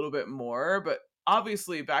happen a little bit more. But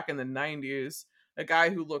obviously back in the 90s, a guy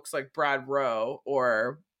who looks like Brad Rowe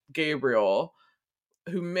or Gabriel,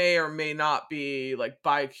 who may or may not be like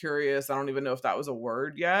bi-curious, I don't even know if that was a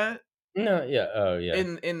word yet, No, yeah. Oh, yeah.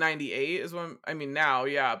 in 98 is when, I mean now,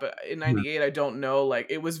 yeah, but in Mhm. 98 I don't know, like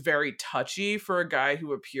it was very touchy for a guy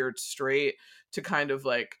who appeared straight to kind of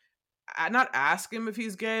like not ask him if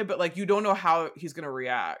he's gay, but like you don't know how he's going to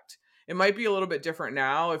react. It might be a little bit different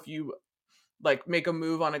now if you like make a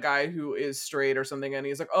move on a guy who is straight or something and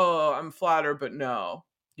he's like, oh, I'm flattered, but no,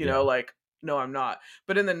 you know, Yeah. like, no, I'm not.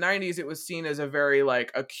 But in the 90s, it was seen as a very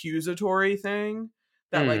like accusatory thing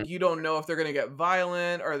that Mhm. like you don't know if they're going to get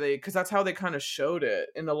violent or they, because that's how they kind of showed it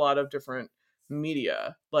in a lot of different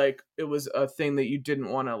media. Like it was a thing that you didn't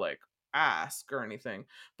want to like ask or anything.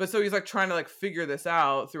 But so he's like trying to like figure this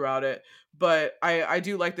out throughout it. But I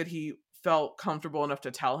do like that he felt comfortable enough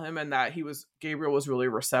to tell him and that Gabriel was really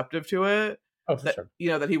receptive to it, Oh, for that, sure. you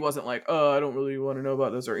know, that he wasn't like, oh, I don't really want to know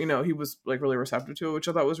about this, or, you know, he was like really receptive to it, which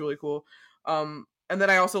I thought was really cool. And then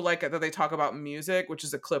I also like it that they talk about music, which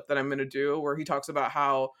is a clip that I'm going to do where he talks about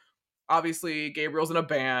how obviously Gabriel's in a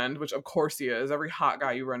band, which of course he is. Every hot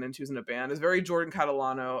guy you run into is in a band. There's very Jordan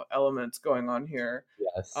Catalano elements going on here.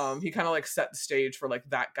 Yes. He kind of like set the stage for like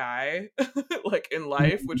that guy like in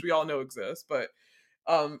life, Mhm. which we all know exists. But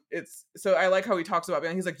it's so I like how he talks about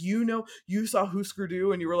band. He's like, you know, you saw Husker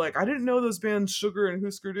Du and you were like, I didn't know those bands Sugar and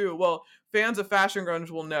Husker Du. Well, fans of Fashion Grunge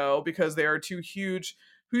will know because they are two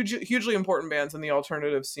hugely important bands in the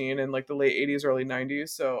alternative scene in like the late 80s, early 90s.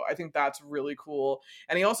 So I think that's really cool.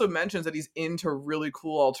 And he also mentions that he's into really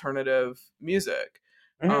cool alternative music.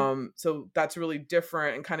 Mhm. So that's really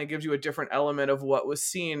different and kind of gives you a different element of what was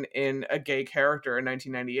seen in a gay character in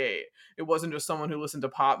 1998. It wasn't just someone who listened to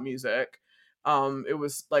pop music. It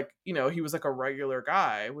was like, you know, he was like a regular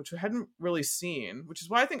guy, which I hadn't really seen, which is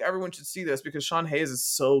why I think everyone should see this because Sean Hayes is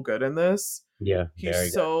so good in this. Yeah, He's very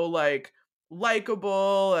good. so like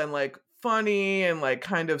likable and like funny and like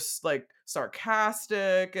kind of like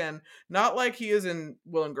sarcastic and not like he is in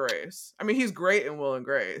Will and Grace. I mean, he's great in Will and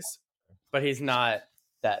Grace. But he's not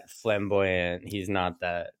that flamboyant. He's not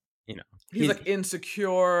that, you know, He's he's like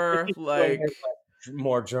insecure, he's showing like his like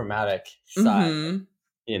more dramatic side, mhm.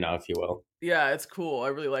 you know, if you will. Yeah, it's cool. I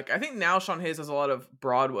really like. I think now Sean Hayes has a lot of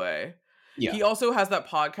Broadway. Yeah. He also has that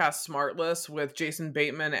podcast Smartless with Jason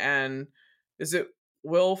Bateman and is it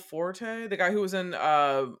Will Forte, the guy who was in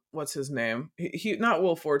what's his name? He not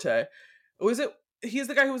Will Forte. Was it? He's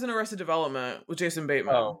the guy who was in Arrested Development with Jason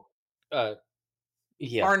Bateman. Oh, uh,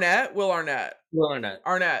 yeah. Arnett, Will Arnett. Will Arnett.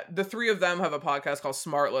 Arnett. The three of them have a podcast called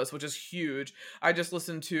Smartless, which is huge. I just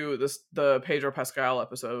listened to the Pedro Pascal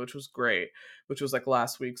episode, which was great, which was like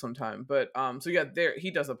last week sometime. But so yeah, there he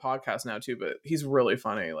does a podcast now too, but he's really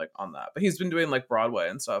funny like on that. But he's been doing like Broadway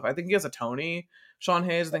and stuff. I think he has a Tony. Sean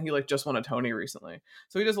Hayes, I think he like just won a Tony recently.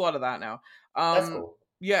 So he does a lot of that now. That's cool.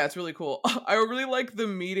 Yeah, it's really cool. I really like the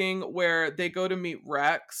meeting where they go to meet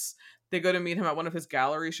Rex. They go to meet him at one of his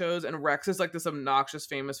gallery shows, and Rex is like this obnoxious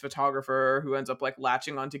famous photographer who ends up like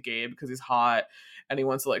latching onto Gabe because he's hot and he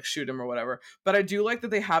wants to like shoot him or whatever. But I do like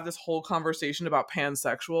that they have this whole conversation about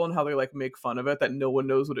pansexual and how they like make fun of it, that no one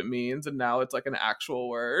knows what it means, and now it's like an actual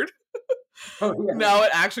word. Oh yeah. Now it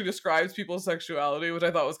actually describes people's sexuality, which I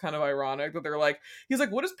thought was kind of ironic that they're like, he's like,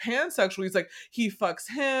 what is pansexual? He's like, he fucks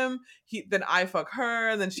him, then I fuck her,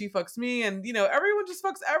 and then she fucks me, and you know, everyone just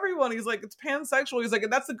fucks everyone. He's like, it's pansexual. He's like,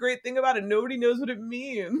 and that's the great thing about it. Nobody knows what it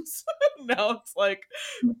means. Now it's like,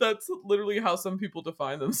 that's literally how some people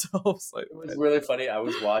define themselves. Like, It was really funny. I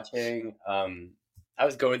was watching. I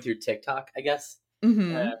was going through TikTok, I guess,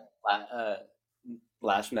 mm-hmm.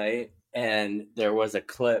 last night, and there was a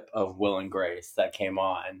clip of Will and Grace that came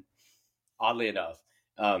on. Oddly enough,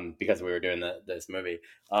 because we were doing this movie,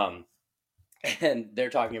 and they're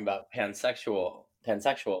talking about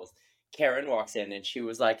pansexuals. Karen walks in and she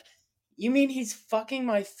was like, You mean he's fucking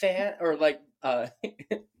my fan, or like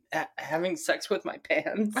having sex with my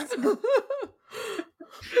pants?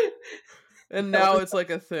 And That now was, it's like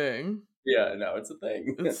a thing. yeah, no, it's a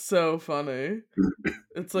thing. It's so funny.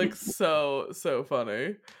 It's like so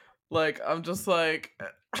funny. Like I'm just like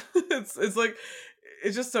it's like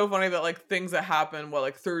it's just so funny that like things that happened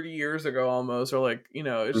like 30 years ago almost, or like, you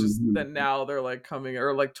know, it's just Mhm. that now they're like coming,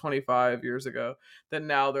 or like 25 years ago, that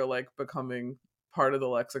now they're like becoming part of the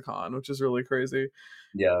lexicon, which is really crazy.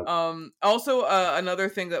 Yeah. Also, another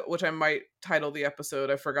thing that which I might title the episode,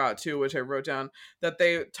 I forgot too, which I wrote down, that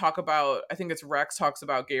they talk about, I think it's Rex talks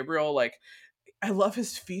about Gabriel, like, I love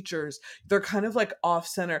his features. They're kind of like off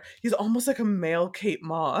center. He's almost like a male Kate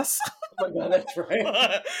Moss. Oh my god, that's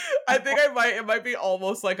right. I think it might be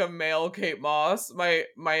almost like a male Kate Moss might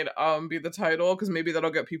be the title, because maybe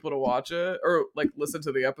that'll get people to watch it or like listen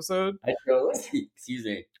to the episode. I totally, excuse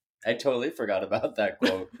me, I totally forgot about that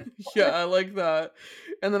quote. Yeah, I like that.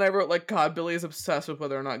 And then I wrote like, God, Billy is obsessed with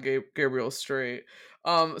whether or not Gabriel's straight.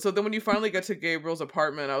 So then when you finally get to Gabriel's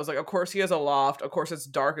apartment, I was like, of course he has a loft. Of course it's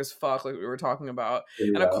dark as fuck, like we were talking about.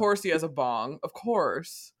 And of Yeah. course he has a bong. Of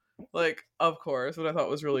course. Like, of course, what I thought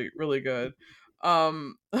was really, really good.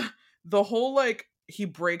 Um the whole like he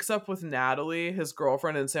breaks up with Natalie, his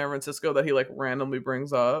girlfriend in San Francisco, that he like randomly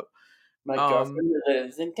brings up. My Um girlfriend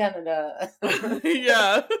lives in Canada.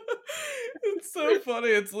 yeah. It's so funny.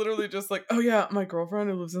 It's literally just like, oh yeah, my girlfriend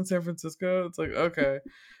who lives in San Francisco. It's like, okay.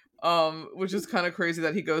 Which is kind of crazy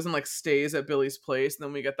that he goes and like stays at Billy's place, and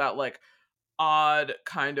then we get that like odd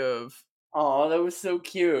kind of Oh, that was so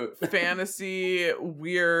cute. fantasy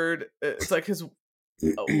weird, it's like his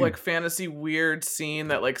like fantasy weird scene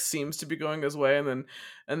that like seems to be going his way, and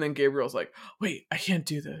then Gabriel's like, wait, I can't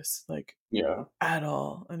do this, like, Yeah. at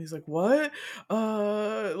all. And he's like, what?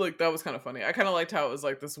 Like that was kind of funny. I kind of liked how it was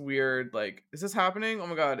like this weird, like, is this happening? Oh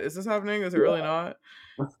my god, is this happening? Is it really not?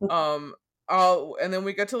 Um and then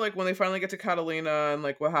we get to like when they finally get to Catalina and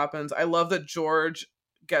like what happens. I love that George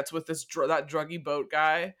gets with this that druggy boat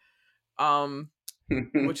guy. Um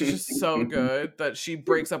which is just so good, that she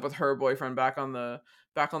breaks up with her boyfriend back on the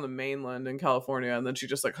mainland in California, and then she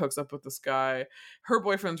just like hooks up with this guy. Her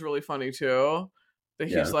boyfriend's really funny too. That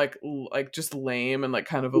Yeah. he's like like just lame and like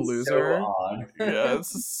kind of a It's so loser. odd. Yeah,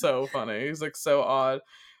 it's so funny. He's like so odd.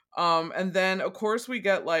 And then of course we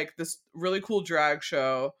get like this really cool drag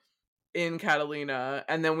show in Catalina,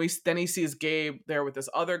 and then then he sees Gabe there with this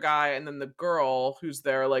other guy, and then the girl who's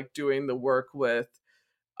there like doing the work with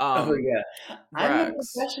Oh um yeah. I'm a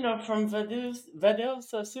Rex. professional from Vadel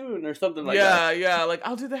Sassoon or something like that. Yeah, yeah, like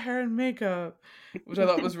I'll do the hair and makeup, which I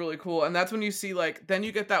thought was really cool. And that's when you see like then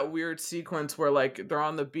you get that weird sequence where like they're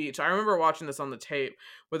on the beach. I remember watching this on the tape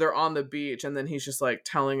where they're on the beach, and then he's just like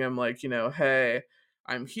telling him like, you know, hey,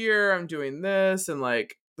 I'm here, I'm doing this, and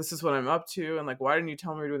like this is what I'm up to, and like why didn't you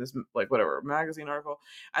tell me you're doing this, like whatever magazine article.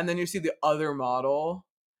 And then you see the other model,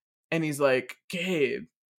 and he's like, Gabe,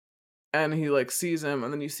 and he like sees him,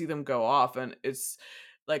 and then you see them go off, and it's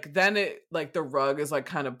like then it like the rug is like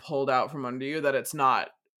kind of pulled out from under you, that it's not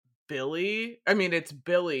Billy. I mean, it's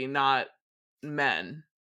Billy, not men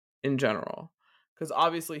in general, because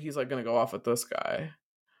obviously he's like gonna go off with this guy,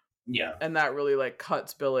 Yeah. and that really like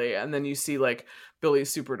cuts Billy. And then you see like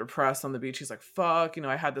Billy's super depressed on the beach. He's like, fuck, you know,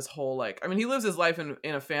 I had this whole like, I mean, he lives his life in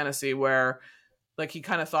a fantasy where like he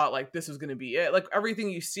kind of thought like this was going to be it, like everything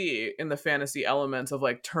you see in the fantasy elements of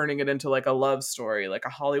like turning it into like a love story, like a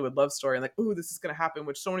Hollywood love story, and like, ooh, this is going to happen,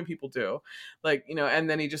 which so many people do, like, you know. And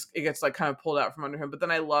then it gets like kind of pulled out from under him. But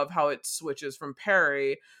then I love how it switches from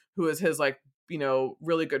Perry, who is his like, you know,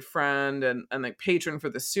 really good friend and like patron for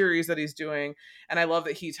the series that he's doing. And I love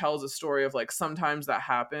that he tells a story of like sometimes that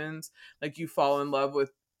happens, like you fall in love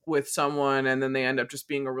with someone, and then they end up just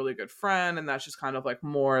being a really good friend, and that's just kind of like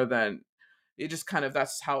more than it, just kind of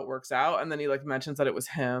that's how it works out. And then he like mentions that it was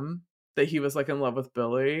him, that he was like in love with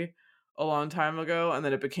Billy a long time ago, and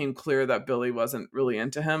then it became clear that Billy wasn't really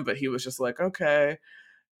into him, but he was just like, okay,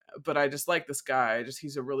 but I just like this guy, just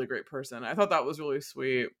he's a really great person. I thought that was really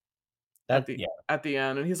sweet That yeah. at the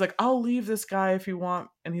end. And he's like, I'll leave this guy if you want,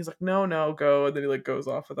 and he's like, no, go. And then he like goes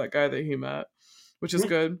off with that guy that he met, which is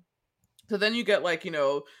good. So then you get like, you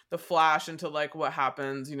know, the flash into like what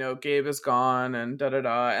happens, you know, Gabe is gone and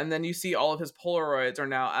and then you see all of his Polaroids are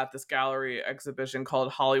now at this gallery exhibition called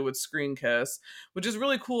Hollywood Screen Kiss, which is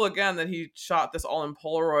really cool again that he shot this all in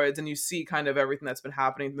Polaroids, and you see kind of everything that's been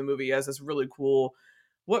happening in the movie. He has this really cool,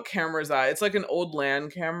 what camera is that? It's like an old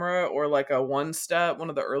land camera, or like a one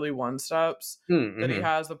of the early one steps that he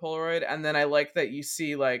has, the Polaroid. And then I like that you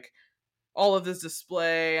see like all of this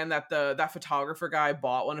display, and that that photographer guy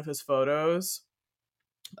bought one of his photos,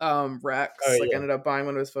 Oh Rex like yeah. ended up buying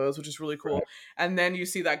one of his photos, which is really Right. cool. And then you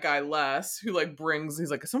see that guy Les who like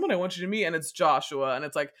he's like, someone I want you to meet, and it's Joshua, and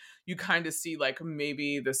it's like you kind of see like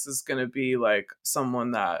maybe this is gonna be like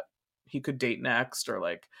someone that he could date next, or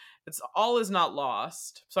like it's all is not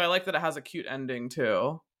lost. So I like that it has a cute ending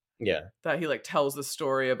too, Yeah. that he like tells the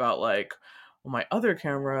story about like, well, my other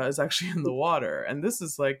camera is actually in the water, and this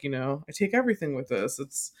is like, I take everything with this.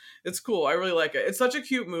 It's cool. I really like it. It's such a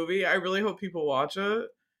cute movie. I really hope people watch it.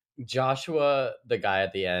 Joshua, the guy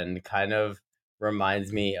at the end, kind of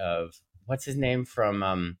reminds me of what's his name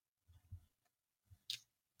from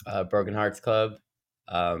Broken Hearts Club.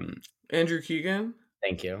 Um, Andrew Keegan.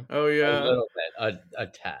 thank you. Oh A yeah, little bit, a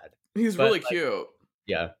tad, he's but really cute.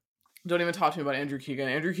 yeah, Don't even talk to me about Andrew Keegan.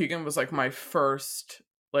 Andrew Keegan was like my first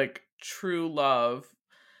like true love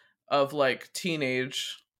of like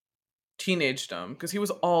teenagedom, because he was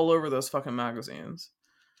all over those fucking magazines,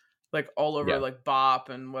 like all over yeah. like Bop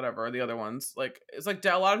and whatever the other ones. Like it's like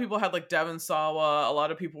a lot of people had like Devon Sawa. A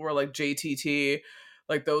lot of people were like JTT.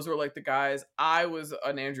 Like those were like the guys. I was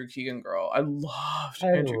an Andrew Keegan girl. I loved I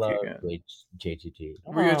Andrew love Keegan. JTT.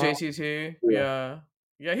 Were you a Oh, JTT? yeah. Yeah.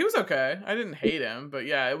 Yeah, he was okay. I didn't hate him, but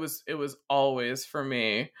yeah, it was always for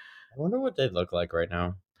me. I wonder what they look like right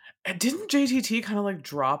now. And didn't JTT kind of like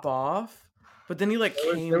drop off? But then he like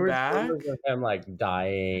There came was back. rumors of him like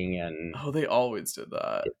dying and Oh, they always did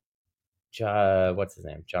that. what's his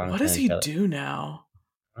name? What does Jonathan he Taylor. do now?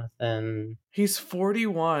 Jonathan. He's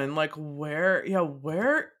 41. Like where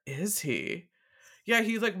is he? Yeah,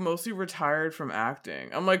 he's like mostly retired from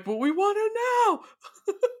acting. I'm like, but we want to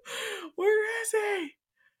know. Where is he?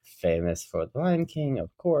 Famous for The Lion King,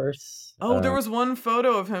 of course. Oh, there was one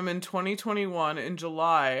photo of him in 2021 in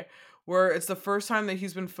July where it's the first time that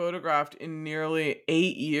he's been photographed in nearly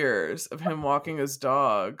 8 years of him walking his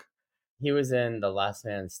dog. He was in The Last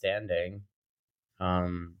Man Standing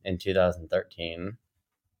in 2013.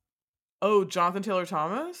 Oh, Jonathan Taylor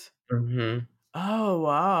Thomas? Mm-hmm. Oh,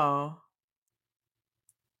 wow.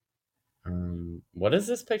 What is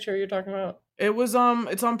this picture you're talking about?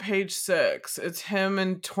 It's on page 6. It's him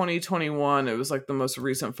in 2021. It was like the most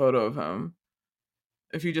recent photo of him.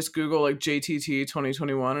 If you just Google like JTT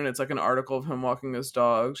 2021, and it's like an article of him walking his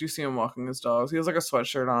dogs. You see him walking his dogs. He has like a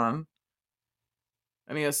sweatshirt on,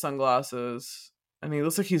 and he has sunglasses, and he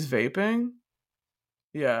looks like he's vaping.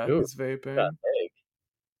 Yeah, Ooh, he's got vaping. big.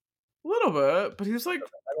 A little bit, but he's like,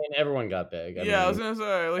 I mean, everyone got big. I yeah, I was mean, gonna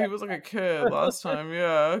say, like, he was like a kid last time.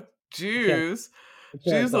 Yeah. you can't, Jeez. you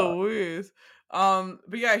can't Jeez talk. Louise.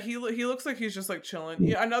 But yeah, he looks like he's just like chilling.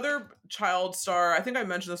 Yeah, another child star. I think I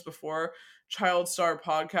mentioned this before. Child star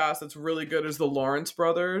podcast that's really good is the Lawrence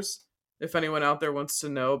Brothers. If anyone out there wants to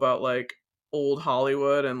know about like old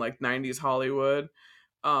Hollywood and like 90s Hollywood,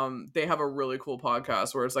 they have a really cool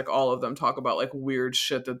podcast where it's like all of them talk about like weird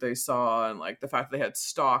shit that they saw, and like the fact that they had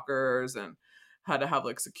stalkers and had to have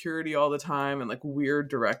like security all the time, and like weird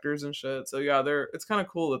directors and shit. So yeah, it's kind of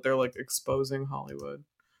cool that they're like exposing Hollywood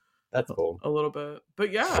That's cool. a little bit.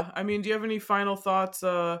 But yeah, I mean, do you have any final thoughts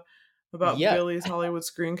about Yeah, Billy's Hollywood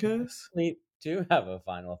Screen Kiss? we do have a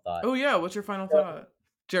final thought. Oh yeah, what's your final So, thought?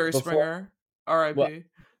 Jerry before, Springer, well, R.I.P.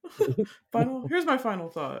 Here's my final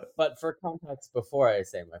thought. but for context, before I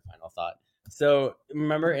say my final thought, so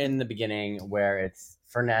remember in the beginning where it's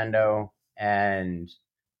Fernando and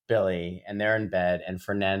Billy, and they're in bed, and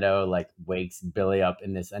Fernando like wakes Billy up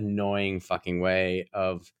in this annoying fucking way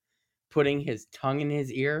of putting his tongue in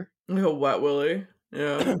his ear, Like a wet willy.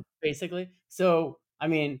 Yeah. basically. So I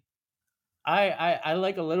mean, I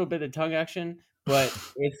like a little bit of tongue action, but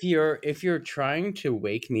if you're trying to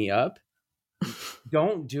wake me up,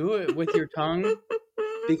 don't do it with your tongue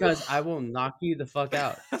because I will knock you the fuck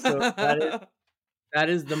out. So that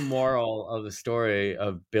is the moral of the story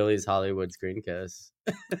of Billy's Hollywood Screen Kiss.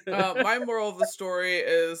 My moral of the story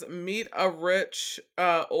is meet a rich,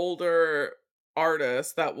 older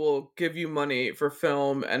artist that will give you money for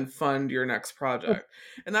film and fund your next project.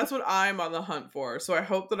 And that's what I'm on the hunt for. So I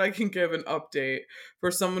hope that I can give an update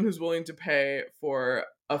for someone who's willing to pay for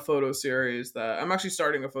a photo series that I'm actually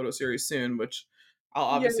starting a photo series soon, which I'll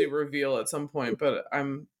obviously reveal at some point, but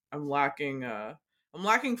I'm lacking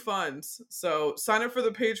funds. So sign up for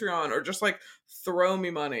the Patreon, or just like throw me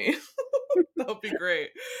money. That'll be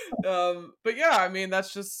great. But yeah, I mean,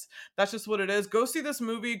 that's just what it is. Go see this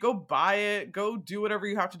movie. Go buy it. Go do whatever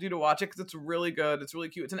you have to do to watch it, because it's really good. It's really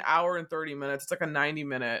cute. It's an hour and 30 minutes. It's like a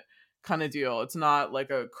 90-minute kind of deal. It's not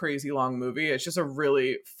like a crazy long movie. It's just a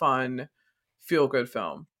really fun, feel good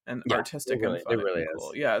film. and Yeah, artistic and fun it really and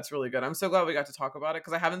cool. is. Yeah, it's really good. I'm so glad we got to talk about it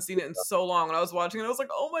because I haven't seen it in so long. When I was watching it, I was like,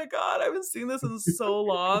 oh my God, I haven't seen this in so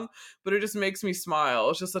long. But it just makes me smile.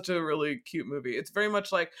 It's just such a really cute movie. It's very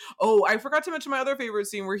much like, oh, I forgot to mention my other favorite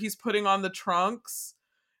scene where he's putting on the trunks.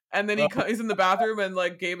 And then he's in the bathroom and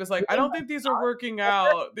like Gabe is like, I don't think these are working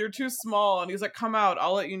out. They're too small. And he's like, come out.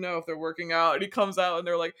 I'll let you know if they're working out. And he comes out and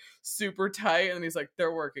they're like super tight. And he's like,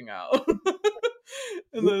 they're working out.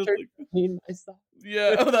 And then it's like,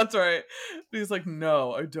 yeah, oh, that's right. And he's like,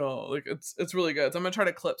 no, I don't. Like it's really good. So I'm gonna try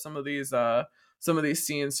to clip some of these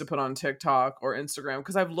scenes to put on TikTok or Instagram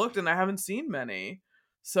because I've looked and I haven't seen many.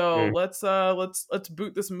 So let's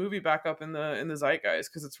boot this movie back up in the zeitgeist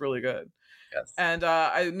because it's really good. Yes. And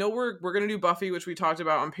I know we're gonna do Buffy, which we talked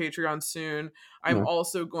about on Patreon soon. I'm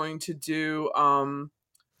also going to do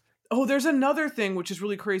oh, there's another thing which is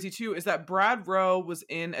really crazy too, is that Brad Rowe was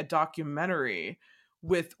in a documentary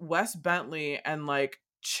with Wes Bentley and like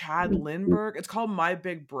Chad Lindbergh. It's called My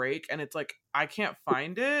Big Break, and it's like I can't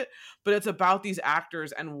find it, but it's about these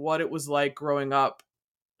actors and what it was like growing up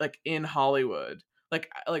like in Hollywood.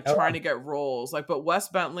 Like trying to get roles. Like, but Wes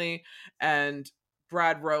Bentley and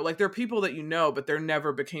Brad Rowe, like they're people that you know, but they're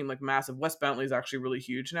never became like massive. Wes Bentley's actually really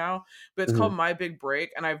huge now, but it's called My Big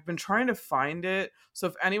Break, and I've been trying to find it. So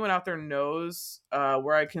if anyone out there knows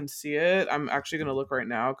where I can see it, I'm actually gonna look right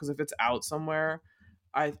now because if it's out somewhere,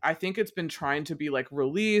 I think it's been trying to be like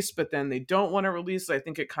released, but then they don't want to release it. I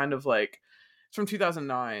think it kind of like it's from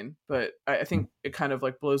 2009, but I think it kind of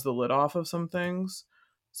like blows the lid off of some things.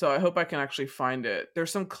 So I hope I can actually find it. There's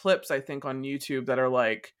some clips I think on YouTube that are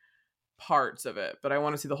like parts of it, but I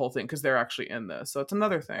want to see the whole thing because they're actually in this. So it's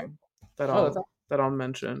another thing that I'll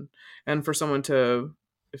mention. And for someone to,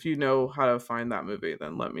 if you know how to find that movie,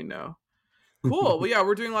 then let me know. Cool. Well, yeah,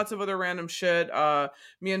 we're doing lots of other random shit.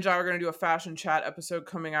 Me and Jai are going to do a fashion chat episode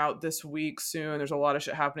coming out this week soon. There's a lot of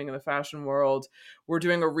shit happening in the fashion world. We're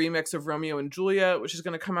doing a remix of Romeo and Juliet, which is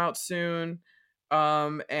going to come out soon.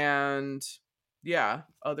 And yeah,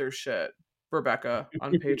 other shit. Rebecca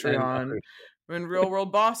on Patreon. In Real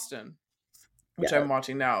World Boston, which I'm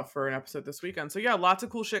watching now for an episode this weekend. So yeah, lots of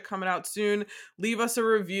cool shit coming out soon. Leave us a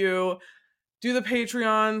review, do the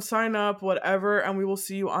Patreon, sign up, whatever, and we will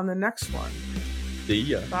see you on the next one. See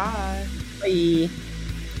ya. Bye. Bye.